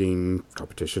cheerleading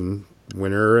competition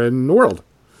winner in the world.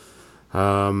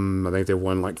 I think they've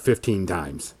won like 15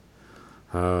 times.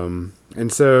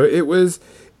 And so it was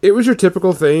your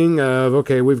typical thing of,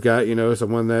 okay, we've got,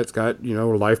 someone that's got,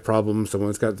 life problems, someone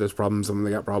that's got this problem, someone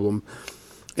that got problem.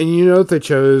 And they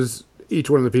chose each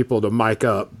one of the people to mic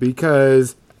up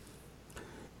because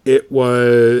it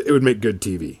would make good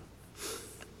TV.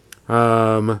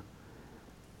 I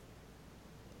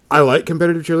like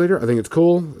competitive cheerleader. I think it's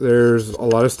cool. There's a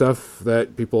lot of stuff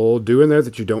that people do in there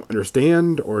that you don't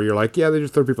understand, or you're like, yeah, they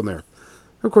just throw people in there.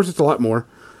 Of course, it's a lot more.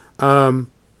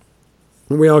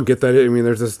 We all get that. I mean,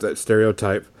 there's that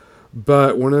stereotype.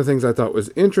 But one of the things I thought was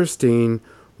interesting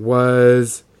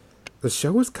was the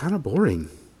show was kind of boring.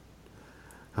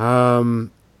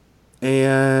 And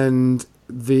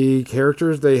the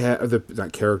characters they had,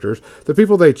 the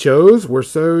people they chose were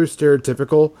so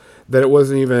stereotypical that it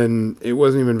wasn't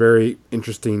even very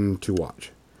interesting to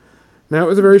watch. Now, it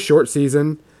was a very short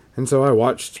season. And so I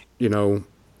watched,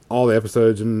 all the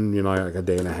episodes in, like a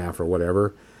day and a half or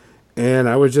whatever. And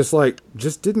I was just like,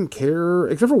 just didn't care,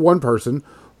 except for one person.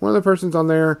 One of the persons on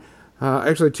there,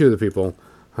 actually two of the people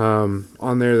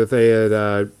on there that they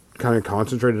had kind of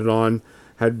concentrated on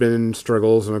had been in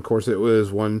struggles. And of course it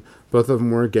was both of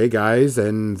them were gay guys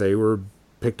and they were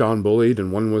picked on, bullied,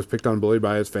 and one was picked on, bullied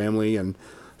by his family and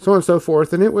so on and so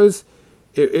forth. And it was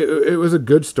a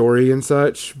good story and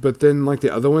such. But then like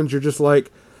the other ones, you're just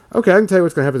like, okay, I can tell you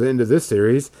what's going to happen at the end of this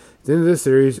series. At the end of this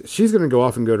series, she's going to go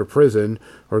off and go to prison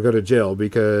or go to jail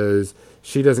because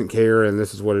she doesn't care and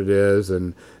this is what it is.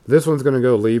 And this one's going to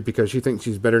go leave because she thinks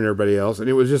she's better than everybody else. And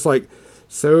it was just like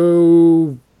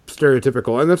so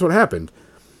stereotypical. And that's what happened.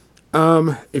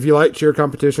 If you like cheer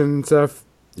competition stuff,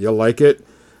 you'll like it.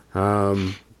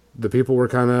 The people were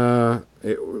kind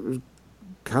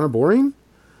of boring.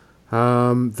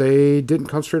 They didn't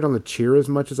concentrate on the cheer as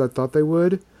much as I thought they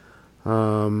would.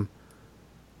 The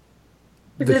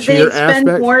cheer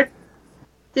aspect.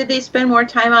 Did they spend more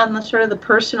time on the sort of the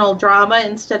personal drama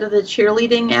instead of the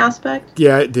cheerleading aspect?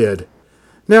 Yeah, it did.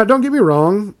 Now, don't get me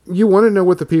wrong. You want to know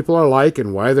what the people are like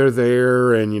and why they're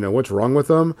there and, what's wrong with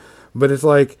them. But it's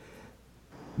like,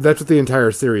 that's what the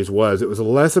entire series was. It was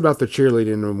less about the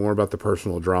cheerleading and more about the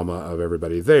personal drama of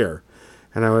everybody there.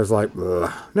 And I was like,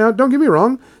 ugh. Now, don't get me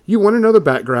wrong. You want to know the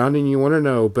background and you want to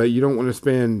know, but you don't want to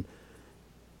spend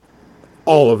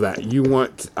all of that.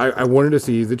 I wanted to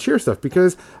see the cheer stuff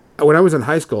because when I was in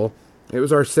high school, it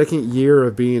was our second year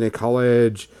of being a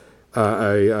college,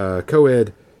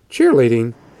 co-ed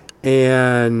cheerleading,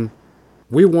 and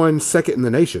we won second in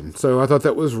the nation. So I thought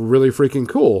that was really freaking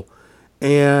cool.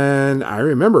 And I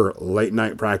remember late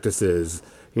night practices,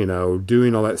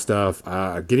 doing all that stuff,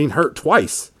 getting hurt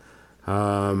twice,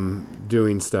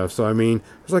 doing stuff. So, I mean,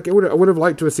 it's like, I would have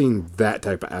liked to have seen that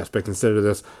type of aspect instead of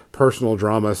this personal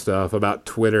drama stuff about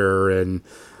Twitter and,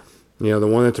 the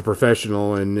one that's a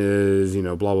professional and is,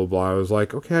 blah, blah, blah. I was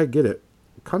like, okay, I get it.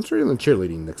 Concentrate on the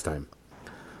cheerleading next time.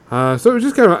 So it was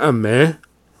just kind of a meh,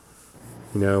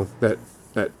 that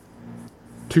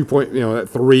 2 point, that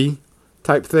 3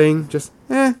 type thing. Just,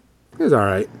 it was all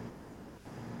right.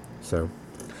 So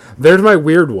there's my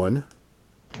weird one.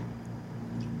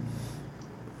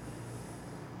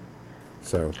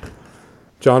 So,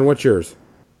 John, what's yours?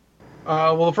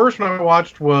 Well, the first one I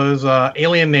watched was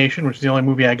Alien Nation, which is the only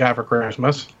movie I got for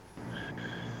Christmas.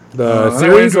 The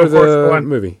series or the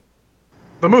movie?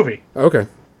 The movie. Okay.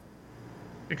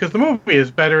 Because the movie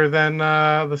is better than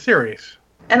the series.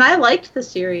 And I liked the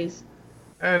series.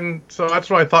 And so that's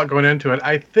what I thought going into it.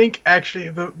 I think, actually,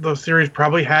 the series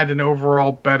probably had an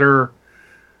overall better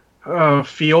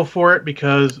feel for it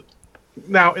because,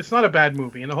 now, it's not a bad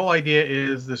movie. And the whole idea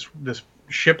is this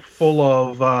ship full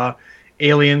of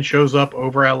aliens shows up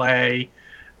over L.A.,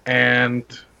 and,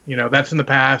 that's in the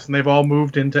past, and they've all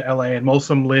moved into L.A., and most of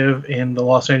them live in the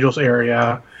Los Angeles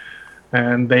area,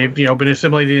 and they've, been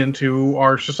assimilated into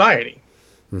our society.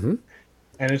 Mm-hmm.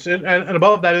 And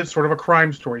above that, it's sort of a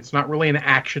crime story. It's not really an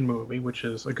action movie, which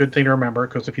is a good thing to remember,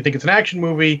 because if you think it's an action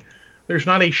movie, there's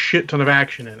not a shit ton of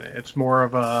action in it. It's more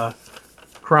of a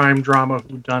crime drama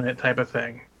whodunit type of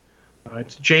thing.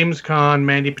 It's James Caan,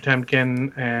 Mandy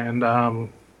Patinkin, and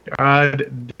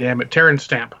God damn it, Terrence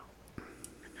Stamp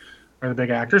are the big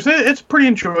actors. It's pretty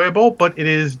enjoyable, but it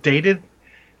is dated.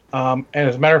 And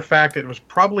as a matter of fact, it was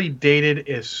probably dated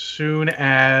as soon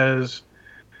as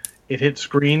it hit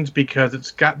screens because it's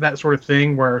got that sort of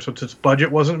thing where, since its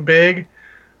budget wasn't big,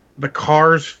 the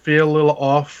cars feel a little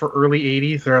off for early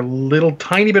 80s. They're a little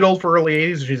tiny bit old for early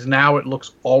 80s, which is now it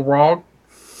looks all wrong.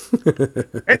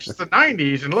 It's the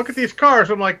 90s, and look at these cars.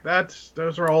 I'm like,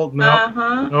 those are all,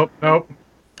 nope.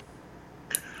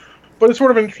 But it's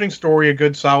sort of an interesting story, a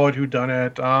good, solid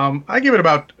whodunit. I give it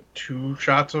about 2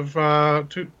 shots of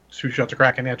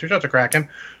Kraken. Yeah, 2 shots of Kraken.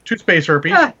 2 space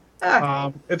herpes.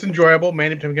 It's enjoyable.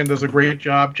 Mandy Patinkin does a great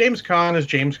job. James Caan is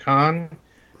James Caan.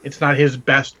 It's not his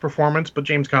best performance, but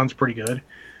James Caan's pretty good.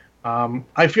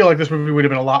 I feel like this movie would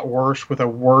have been a lot worse with a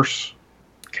worse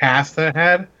cast than it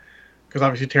had. Because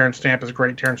obviously Terrence Stamp is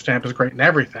great. Terrence Stamp is great in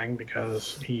everything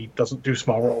because he doesn't do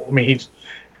small roles. I mean,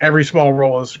 every small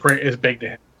role is big to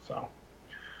him. So,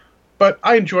 but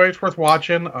I enjoy it. It's worth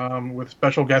watching. With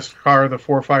special guest star the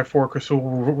 4.54 Casull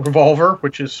revolver,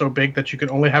 which is so big that you can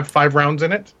only have 5 rounds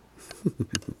in it.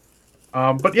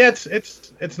 But yeah,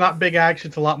 it's not big action.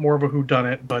 It's a lot more of a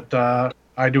whodunit. But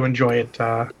I do enjoy it.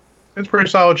 It's pretty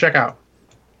solid. Check out.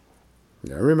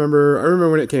 Yeah, I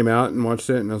remember when it came out and watched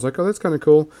it, and I was like, oh, that's kind of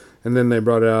cool. And then they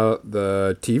brought out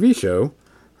the TV show.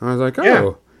 I was like, oh.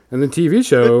 Yeah. And the TV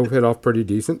show hit off pretty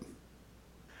decent.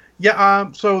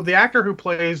 Yeah. So the actor who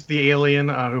plays the alien,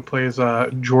 who plays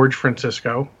George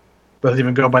Francisco, doesn't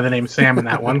even go by the name Sam in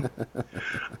that one.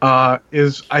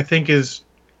 is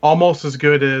almost as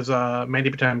good as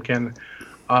Mandy Patinkin.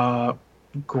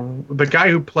 The guy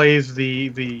who plays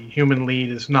the human lead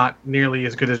is not nearly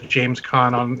as good as James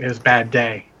Caan on his bad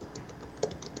day.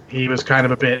 He was kind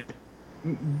of a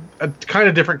kind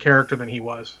of different character than he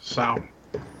was. So,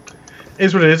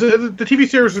 is what it is. The TV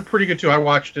series was pretty good too. I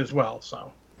watched it as well,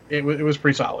 so it was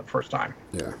pretty solid first time.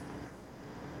 Yeah.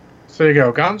 So there you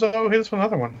go. Gonzo, hit us with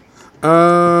another one.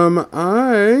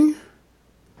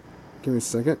 Give me a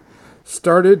second.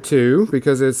 Started to,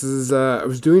 because this is, I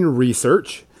was doing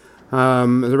research. As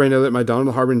everybody know that my Dawn of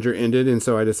the Harbinger ended, and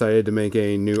so I decided to make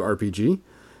a new RPG.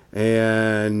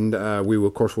 And we will,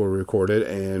 of course, will record it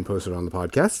and post it on the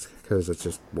podcast, because that's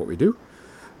just what we do.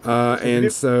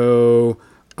 So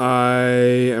I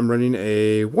am running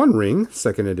a One Ring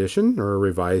 2nd edition, or a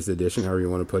revised edition, however you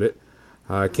want to put it,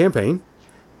 campaign.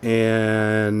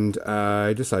 And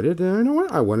I decided, you know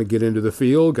what, I want to get into the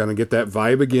field, gonna get that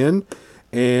vibe again.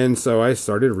 And so I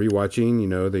started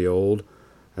rewatching, the old,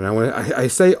 and I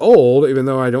say old, even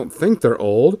though I don't think they're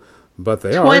old, but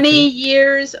they 20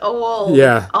 years old.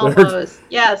 Yeah. Almost.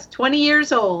 Yes, 20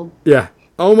 years old. Yeah,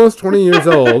 almost 20 years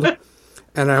old.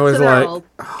 And I was So like, old.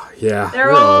 oh, yeah.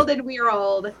 They're old and we're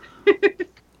old.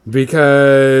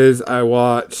 Because I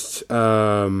watched,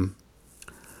 I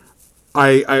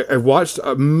watched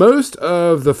most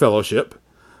of The Fellowship,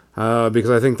 because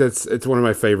I think it's one of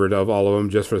my favorite of all of them,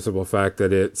 just for the simple fact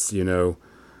that it's,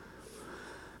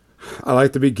 I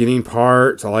like the beginning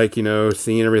parts. I like,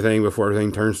 seeing everything before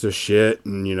everything turns to shit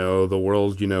and, the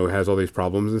world, has all these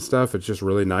problems and stuff. It's just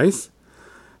really nice.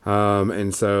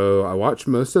 And so I watched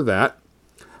most of that.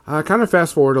 I kind of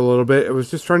fast forward a little bit. It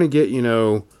was just trying to get,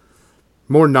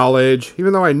 more knowledge,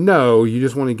 even though I know you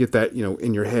just want to get that,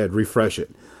 in your head, refresh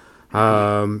it.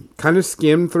 Kind of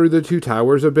skimmed through the Two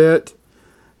Towers a bit,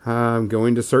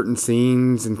 going to certain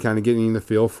scenes and kind of getting the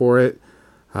feel for it.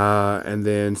 And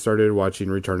then started watching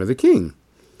Return of the King,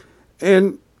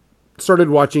 and started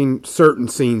watching certain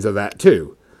scenes of that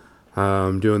too,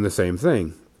 doing the same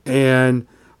thing. And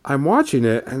I'm watching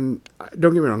it, and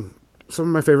don't get me wrong, some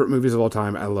of my favorite movies of all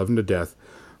time, I love them to death,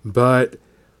 but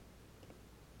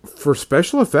for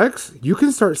special effects, you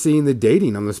can start seeing the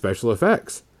dating on the special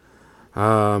effects.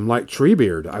 Like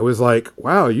Treebeard, I was like,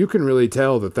 wow, you can really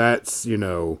tell that's,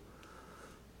 it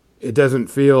doesn't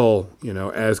feel,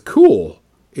 as cool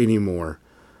anymore.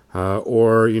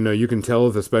 Or, you can tell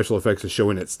if the special effects is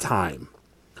showing its time,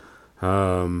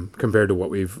 compared to what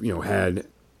we've, had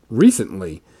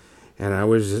recently. And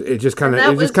it just kind of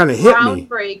hit me.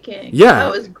 Groundbreaking. Yeah.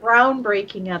 That was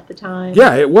groundbreaking at the time.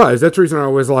 Yeah, it was. That's the reason I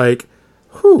was like,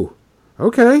 whew,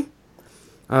 okay.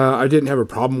 I didn't have a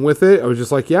problem with it. I was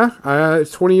just like, yeah,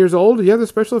 it's 20 years old. Yeah, the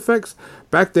special effects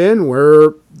back then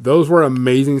those were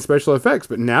amazing special effects.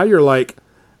 But now you're like,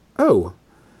 oh,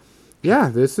 yeah,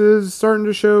 this is starting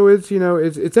to show its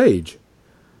age.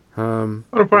 I want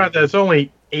to point out that it's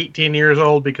only 18 years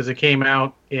old because it came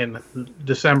out in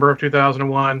December of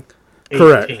 2001. 18.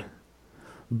 Correct.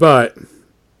 But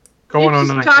You're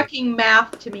just talking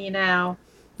math to me now.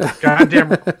 God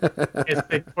damn it.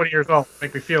 It's 20 years old.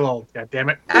 Make me feel old. God damn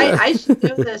it. I should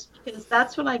know this because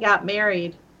that's when I got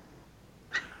married.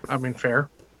 I mean, fair.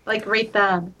 Like right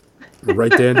then.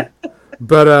 Right then.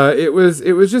 But it was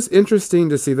just interesting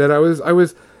to see that. I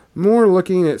was more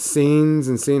looking at scenes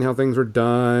and seeing how things were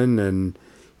done, and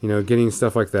getting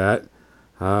stuff like that.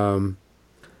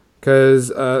 Because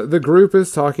the group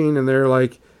is talking, and they're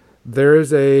like, there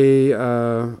is a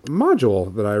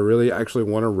module that I really actually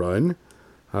want to run.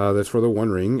 That's for the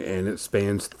One Ring, and it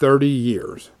spans 30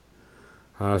 years.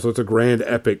 So it's a grand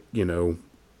epic,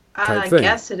 type thing. I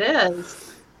guess it is.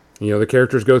 The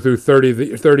characters go through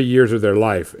 30 years of their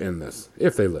life in this,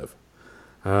 if they live.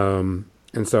 And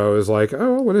so I was like,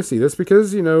 oh, I want to see this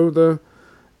because, it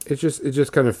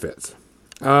just kind of fits.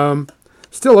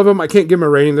 Still love them. I can't give them a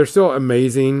rating. They're still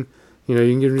amazing. You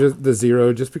can give them just the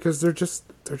 0 just because they're just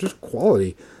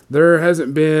quality. There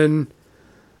hasn't been,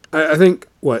 I think,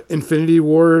 Infinity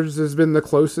Wars has been the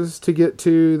closest to get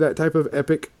to that type of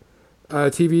epic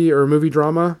TV or movie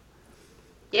drama.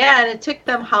 Yeah, and it took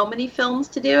them how many films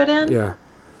to do it in? Yeah.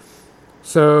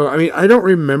 So, I mean, I don't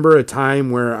remember a time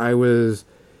where I was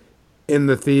in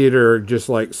the theater just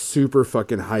like super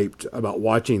fucking hyped about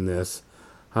watching this,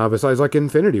 besides like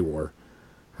Infinity War.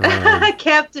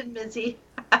 Captain Mizzy.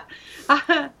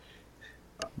 I'm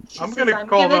going to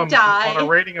call them on a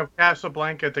rating of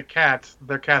Casablanca to Cats.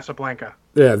 They're Casablanca.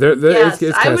 Yeah, yes,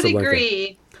 it's I would Casablanca.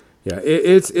 agree. Yeah,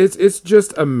 it's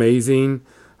just amazing.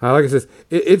 Like I said,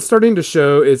 it's starting to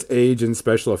show its age in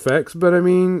special effects, but I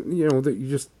mean, you know, that you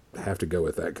just have to go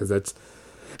with that because that's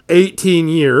 18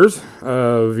 years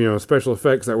of, you know, special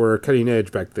effects that were cutting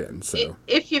edge back then. So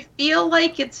if you feel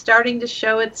like it's starting to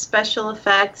show its special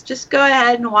effects, just go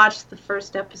ahead and watch the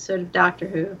first episode of Doctor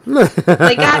Who,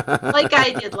 like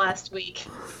I did last week.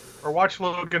 Or watch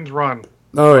Logan's Run.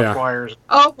 Oh yeah. Wires.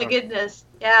 Oh my goodness,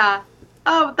 yeah.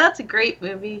 Oh, that's a great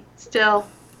movie. Still.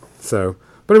 So,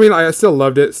 but I mean, I still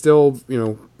loved it. Still, you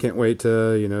know, can't wait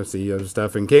to, you know, see other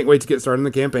stuff, and can't wait to get started in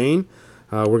the campaign.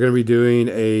 We're going to be doing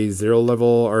a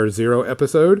zero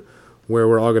episode where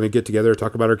we're all going to get together,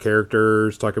 talk about our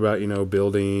characters, talk about, you know,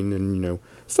 building and, you know,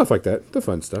 stuff like that. The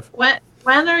fun stuff. When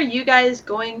are you guys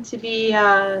going to be?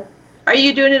 Are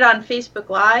you doing it on Facebook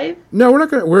Live? No, we're not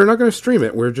going to stream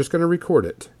it. We're just going to record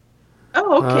it.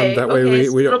 Oh, okay. That way okay,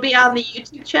 we so it'll be on the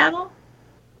YouTube channel?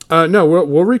 No,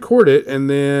 we'll record it, and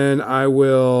then I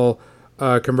will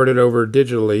convert it over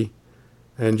digitally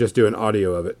and just do an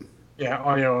audio of it. Yeah,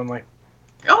 audio only.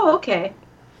 Oh, okay.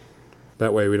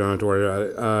 That way we don't have to worry about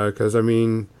it. Because, I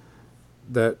mean,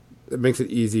 it makes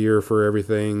it easier for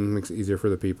everything, makes it easier for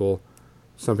the people.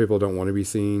 Some people don't want to be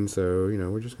seen, so, you know,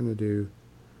 we're just going to do...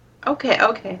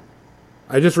 Okay.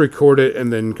 I just record it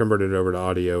and then convert it over to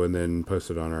audio and then post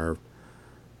it on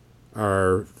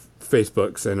our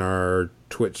Facebooks and our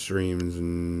Twitch streams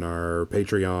and our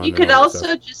Patreon. You could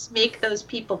also just make those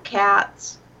people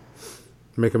cats.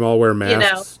 Make them all wear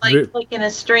masks. You know, like in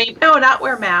a stream. No, not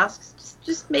wear masks.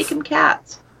 Just make them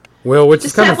cats. Well, which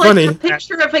is kind of funny. Just have like a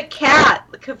picture of a cat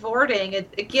cavorting,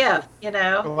 a gift, you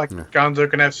know. Like Gonzo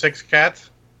can have 6 cats?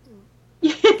 No.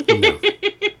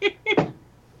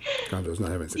 Gonzo's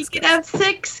not having 6 cats. You can have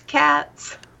 6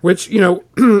 cats. Which, you know,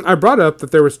 I brought up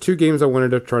that there was 2 games I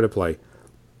wanted to try to play.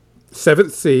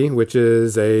 7th Sea, which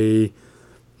is a,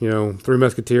 you know, Three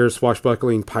Musketeers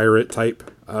swashbuckling pirate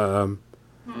type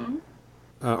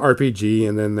RPG,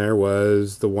 and then there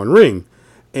was The One Ring,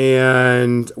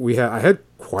 and I had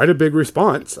quite a big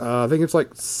response. I think it's like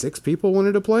 6 people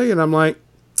wanted to play, and I'm like,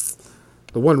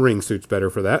 The One Ring suits better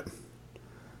for that,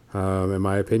 in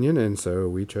my opinion, and so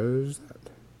we chose that,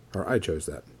 or I chose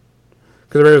that,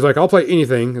 because everybody was like, I'll play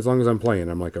anything as long as I'm playing.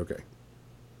 I'm like, okay.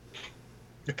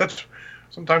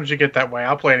 Sometimes you get that way.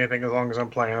 I'll play anything as long as I'm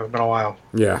playing. It's been a while.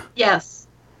 Yeah. Yes.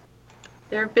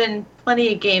 There have been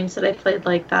plenty of games that I played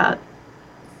like that.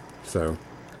 So,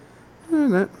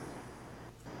 that.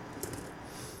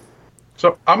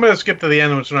 So I'm going to skip to the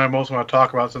end, which I most want to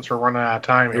talk about since we're running out of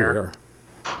time here.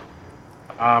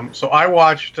 So I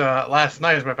watched, last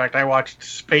night, as a matter of fact, I watched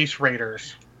Space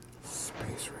Raiders.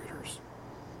 Space Raiders.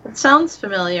 It sounds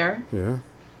familiar. Yeah.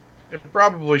 It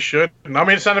probably should. And I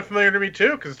mean, it sounded familiar to me,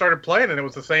 too, because it started playing, and it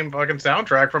was the same fucking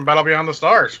soundtrack from Battle Beyond the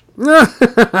Stars. And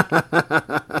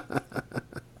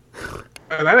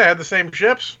then it had the same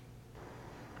ships.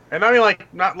 And I mean,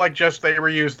 like, not like just they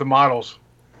reused the models.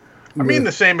 I mean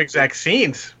the same exact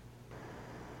scenes.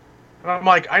 And I'm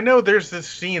like, I know there's this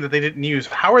scene that they didn't use.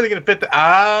 How are they going to fit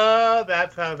that?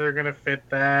 That's how they're going to fit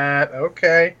that.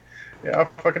 Okay. Yeah,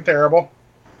 fucking terrible.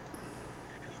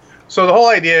 So the whole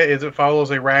idea is it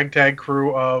follows a ragtag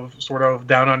crew of sort of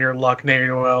down-on-your-luck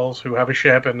ne'er-do-wells who have a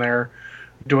ship and they're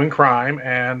doing crime.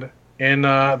 And in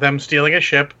them stealing a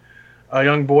ship, a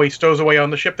young boy stows away on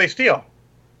the ship they steal.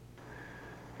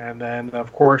 And then,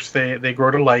 of course, they grow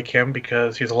to like him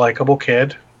because he's a likable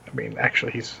kid. I mean,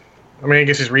 actually, I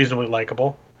guess he's reasonably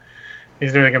likable.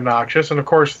 He's doing obnoxious. And, of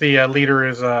course, the leader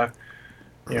is a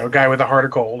guy with a heart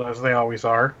of gold, as they always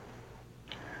are.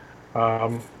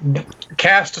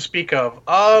 Cast to speak of.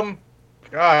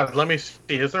 God, let me see.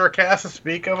 Is there a cast to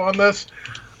speak of on this?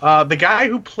 The guy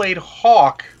who played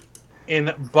Hawk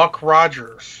in Buck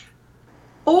Rogers.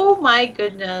 Oh my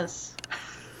goodness.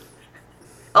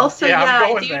 Also,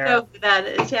 I do there. know who that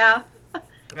is, yeah.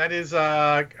 That is,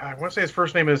 I want to say his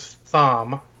first name is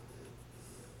Thom.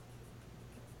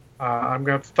 I'm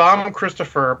going to Thom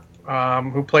Christopher,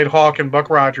 who played Hawk in Buck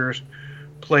Rogers.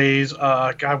 Plays,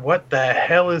 God, what the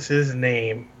hell is his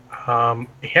name?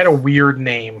 He had a weird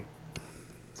name.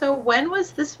 So when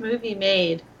was this movie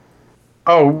made?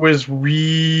 Oh, it was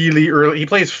really early. He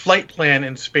plays Flight Plan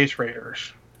in Space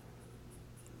Raiders.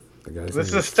 This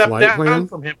is a step down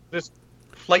from him. This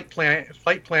Flight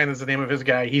Plan is the name of his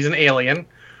guy. He's an alien.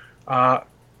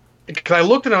 Because I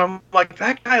looked at him, I'm like,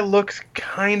 that guy looks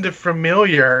kind of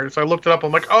familiar. So I looked it up.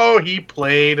 I'm like, oh, he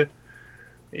played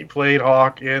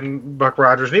Hawk in Buck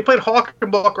Rogers. And he played Hawk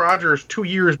in Buck Rogers 2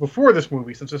 years before this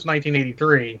movie, since it's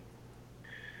 1983.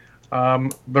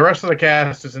 The rest of the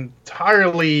cast is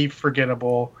entirely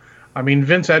forgettable. I mean,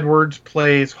 Vince Edwards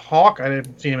plays Hawk. I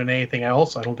didn't see him in anything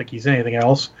else. I don't think he's in anything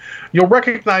else. You'll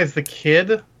recognize the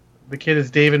kid The kid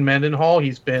is David Mendenhall.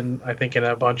 He's been, I think, in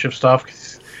a bunch of stuff.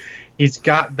 He's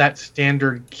got that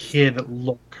standard kid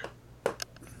look.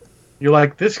 You're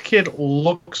like, this kid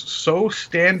looks so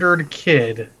standard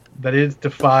kid that it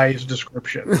defies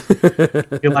description.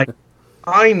 You're like,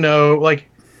 I know, like,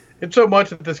 it's so much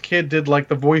that this kid did, like,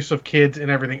 the voice of kids and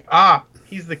everything.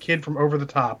 He's the kid from Over the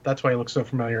Top. That's why he looks so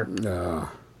familiar.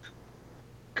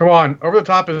 Come on, Over the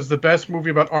Top is the best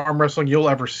movie about arm wrestling you'll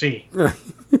ever see.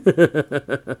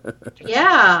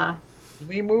 Yeah.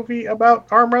 The movie about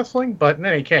arm wrestling, but in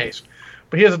any case.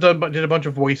 But he did a bunch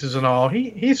of voices and all.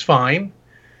 He's fine.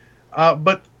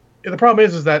 But the problem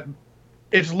is that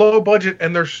it's low budget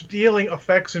and they're stealing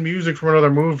effects and music from another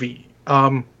movie.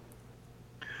 All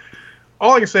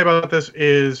I can say about this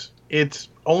is it's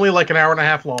only like an hour and a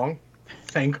half long.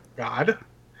 Thank God.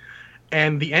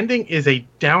 And the ending is a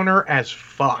downer as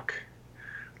fuck.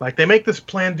 Like, they make this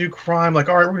plan to do crime. Like,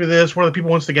 all right, we're going to do this. One of the people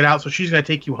wants to get out, so she's going to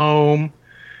take you home.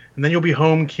 And then you'll be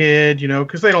home, kid,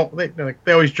 because they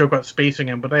always joke about spacing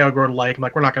him, but they all grow to like him.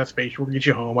 Like, we're not going to space you. We're going to get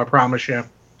you home, I promise you.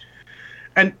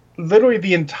 And literally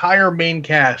the entire main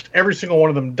cast, every single one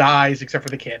of them dies except for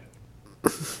the kid.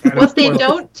 What they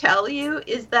don't tell you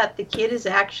is that the kid is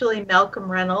actually Malcolm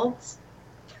Reynolds.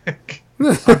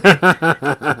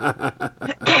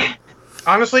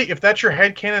 Honestly, if that's your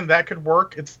headcanon, that could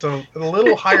work. It's a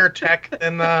little higher tech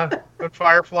than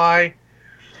Firefly.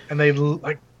 And they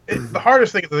the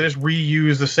hardest thing is they just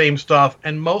reuse the same stuff,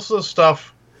 and most of the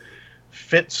stuff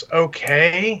fits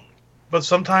okay. But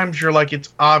sometimes you're like,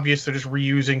 it's obvious they're just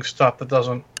reusing stuff that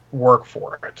doesn't work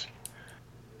for it.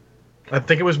 I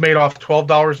think it was made off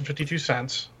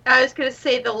 $12.52. I was going to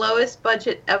say the lowest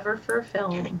budget ever for a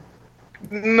film.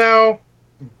 No,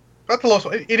 not the lowest.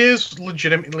 It is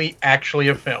legitimately actually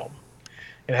a film.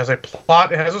 It has a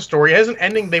plot, it has a story, it has an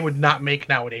ending they would not make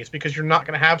nowadays, because you're not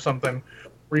going to have something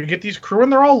where you get these crew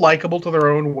and they're all likable to their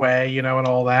own way, and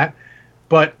all that.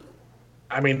 But,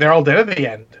 I mean, they're all dead at the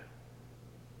end. I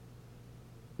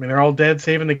mean, they're all dead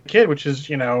saving the kid, which is,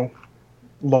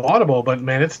 laudable, but,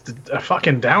 man, it's a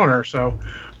fucking downer. So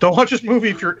don't watch this movie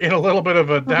if you're in a little bit of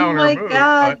a downer mood. Oh, my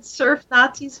God. But... Surf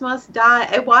Nazis Must Die.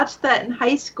 I watched that in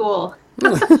high school.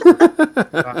 Let's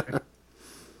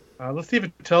see if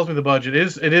it tells me the budget.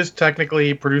 It is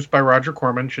technically produced by Roger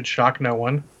Corman. Should shock no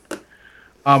one.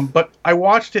 But I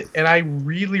watched it, and I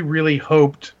really, really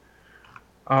hoped...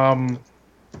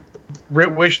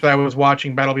 wish that I was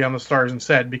watching Battle Beyond the Stars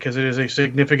instead, because it is a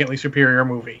significantly superior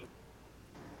movie.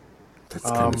 That's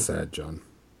kind of sad, John.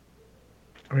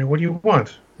 I mean, what do you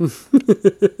want?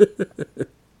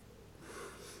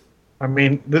 I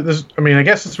mean, I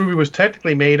guess this movie was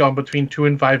technically made on between $2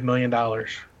 and $5 million,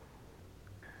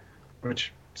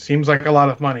 which seems like a lot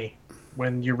of money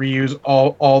when you reuse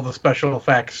all the special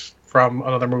effects from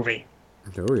another movie.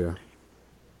 Oh yeah,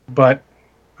 but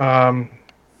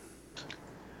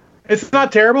it's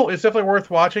not terrible. It's definitely worth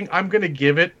watching. I'm going to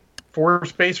give it 4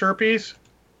 space herpes.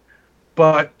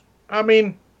 But, I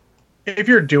mean, if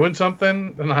you're doing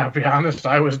something, and I'll be honest,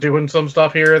 I was doing some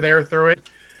stuff here or there through it.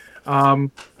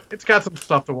 It's got some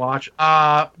stuff to watch.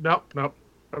 Nope.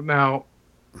 Now,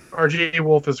 RG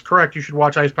Wolf is correct. You should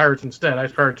watch Ice Pirates instead.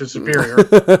 Ice Pirates is superior.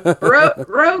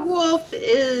 Rogue Wolf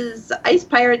Ice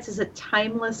Pirates is a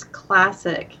timeless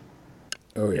classic.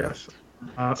 Oh, yes.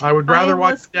 I would rather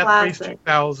watch Death Race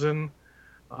 2000.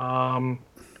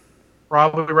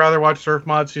 Probably rather watch Surf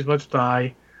Nazis Must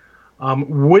Die.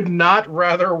 Would not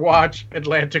rather watch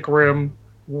Atlantic Rim.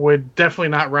 Would definitely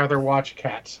not rather watch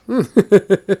Cats.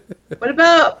 What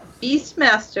about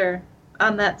Beastmaster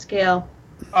on that scale?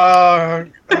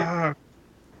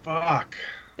 Fuck.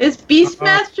 Is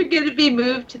Beastmaster going to be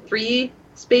moved to 3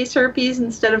 space herpes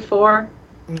instead of 4?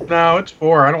 No, it's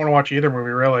 4. I don't want to watch either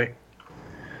movie, really.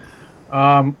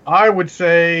 I would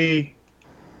say...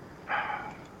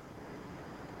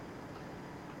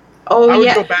 Oh,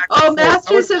 yeah.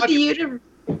 Masters of the Universe.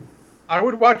 I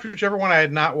would watch whichever one I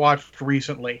had not watched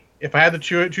recently. If I had to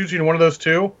choose between one of those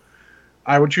two,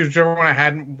 I would choose whichever one I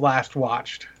hadn't last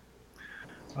watched.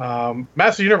 Masters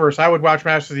of the Universe, I would watch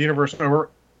Masters of the Universe over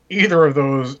either of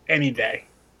those any day.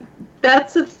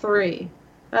 That's a 3.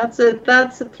 That's a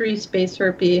 3 space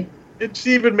herpes. It's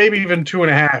maybe even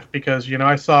 2.5 because,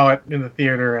 I saw it in the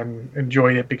theater and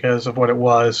enjoyed it because of what it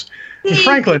was. And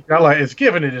Frank Langella is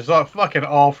giving it his fucking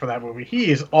all for that movie.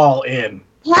 He is all in.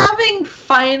 Having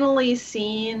finally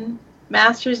seen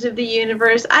Masters of the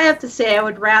Universe, I have to say I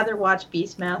would rather watch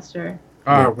Beastmaster.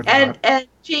 And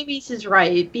Jamie's is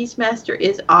right. Beastmaster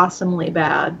is awesomely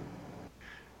bad.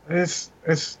 I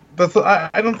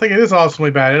don't think it is awesomely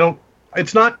bad.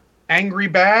 It's not angry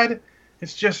bad.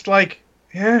 It's just like,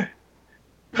 yeah.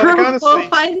 Like, honestly,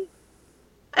 I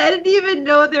I didn't even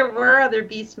know there were other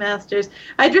Beastmasters.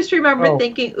 I just remember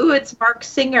thinking, ooh, it's Mark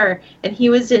Singer, and he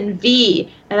was in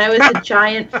V, and I was a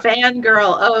giant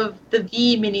fangirl of the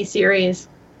V miniseries.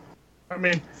 I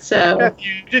mean, so Beth,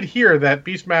 you did hear that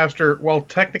Beastmaster, while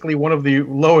technically one of the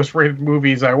lowest rated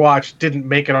movies I watched, didn't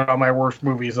make it on my worst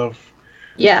movies of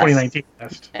 2019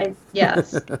 list.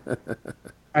 Yes.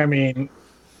 I mean,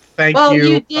 thank you. Well,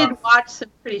 you did watch some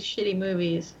pretty shitty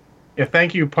movies. Yeah,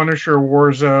 thank you, Punisher,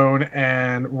 Warzone,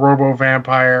 and Robo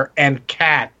Vampire, and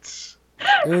Cats.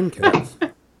 And Cats.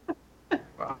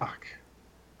 Fuck.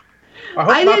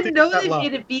 I didn't know they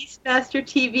made a Beastmaster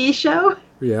TV show.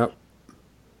 Yep.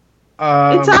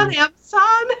 It's on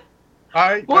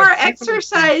Amazon. More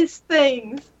exercise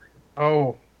things.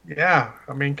 Oh, yeah.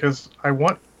 I mean, because I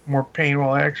want more pain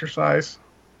while I exercise.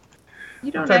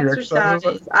 You don't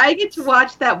exercise. I get to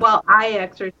watch that while I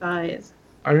exercise.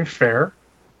 I mean, fair.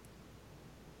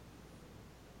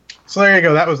 So there you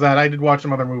go. That was that. I did watch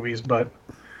some other movies, but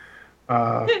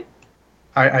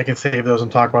I can save those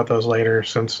and talk about those later.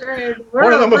 Since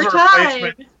one of them was a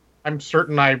replacement. I'm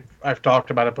certain I've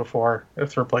talked about it before.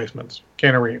 It's replacements.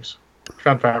 Keanu Reeves,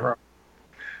 Jon Favreau,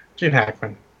 Gene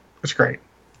Hackman. It's great.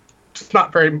 It's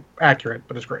not very accurate,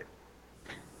 but it's great.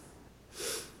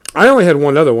 I only had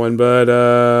one other one, but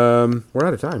we're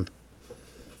out of time.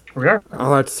 We are.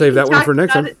 I'll have to save that one for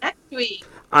next one. Next week.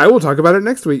 I will talk about it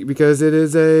next week because it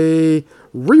is a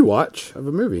rewatch of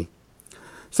a movie.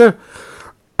 So,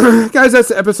 guys, that's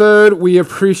the episode. We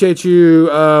appreciate you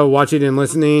watching and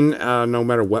listening, no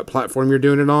matter what platform you're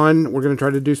doing it on. We're going to try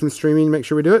to do some streaming, make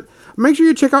sure we do it. Make sure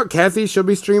you check out Kathy. She'll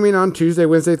be streaming on Tuesday,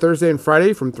 Wednesday, Thursday, and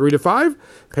Friday from 3 to 5,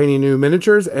 painting new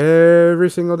miniatures every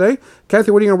single day.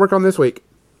 Kathy, what are you going to work on this week?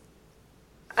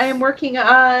 I am working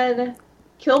on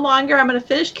Killmonger. I'm going to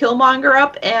finish Killmonger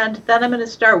up, and then I'm going to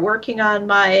start working on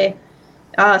my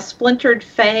Splintered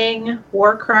Fang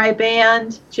Warcry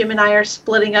band. Jim and I are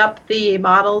splitting up the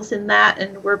models in that,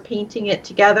 and we're painting it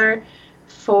together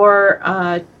for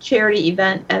a charity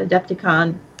event at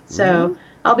Adepticon. So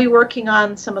I'll be working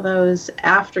on some of those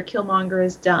after Killmonger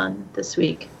is done this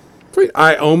week. Sweet.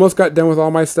 I almost got done with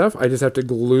all my stuff. I just have to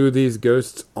glue these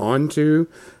ghosts onto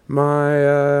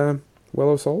my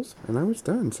Well of Souls, and I was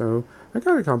done. So I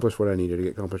got accomplished what I needed to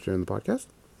get accomplished during the podcast.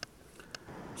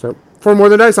 So, for More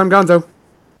Than Dice, I'm Gonzo.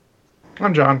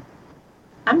 I'm John.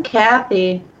 I'm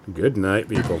Kathy. Good night,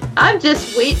 people. I'm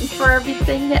just waiting for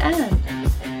everything to end.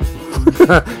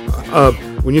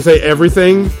 When you say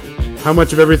everything, how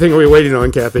much of everything are we waiting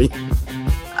on, Kathy?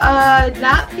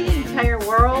 Not the entire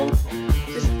world.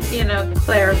 Just,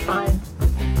 clarifying.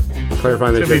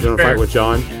 Clarifying that you're going to fight with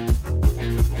John?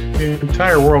 The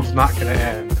entire world's not going to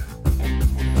end.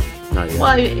 Not yet.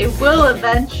 Well, it will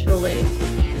eventually.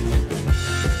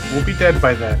 We'll be dead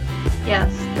by then.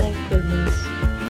 Yes, thank goodness.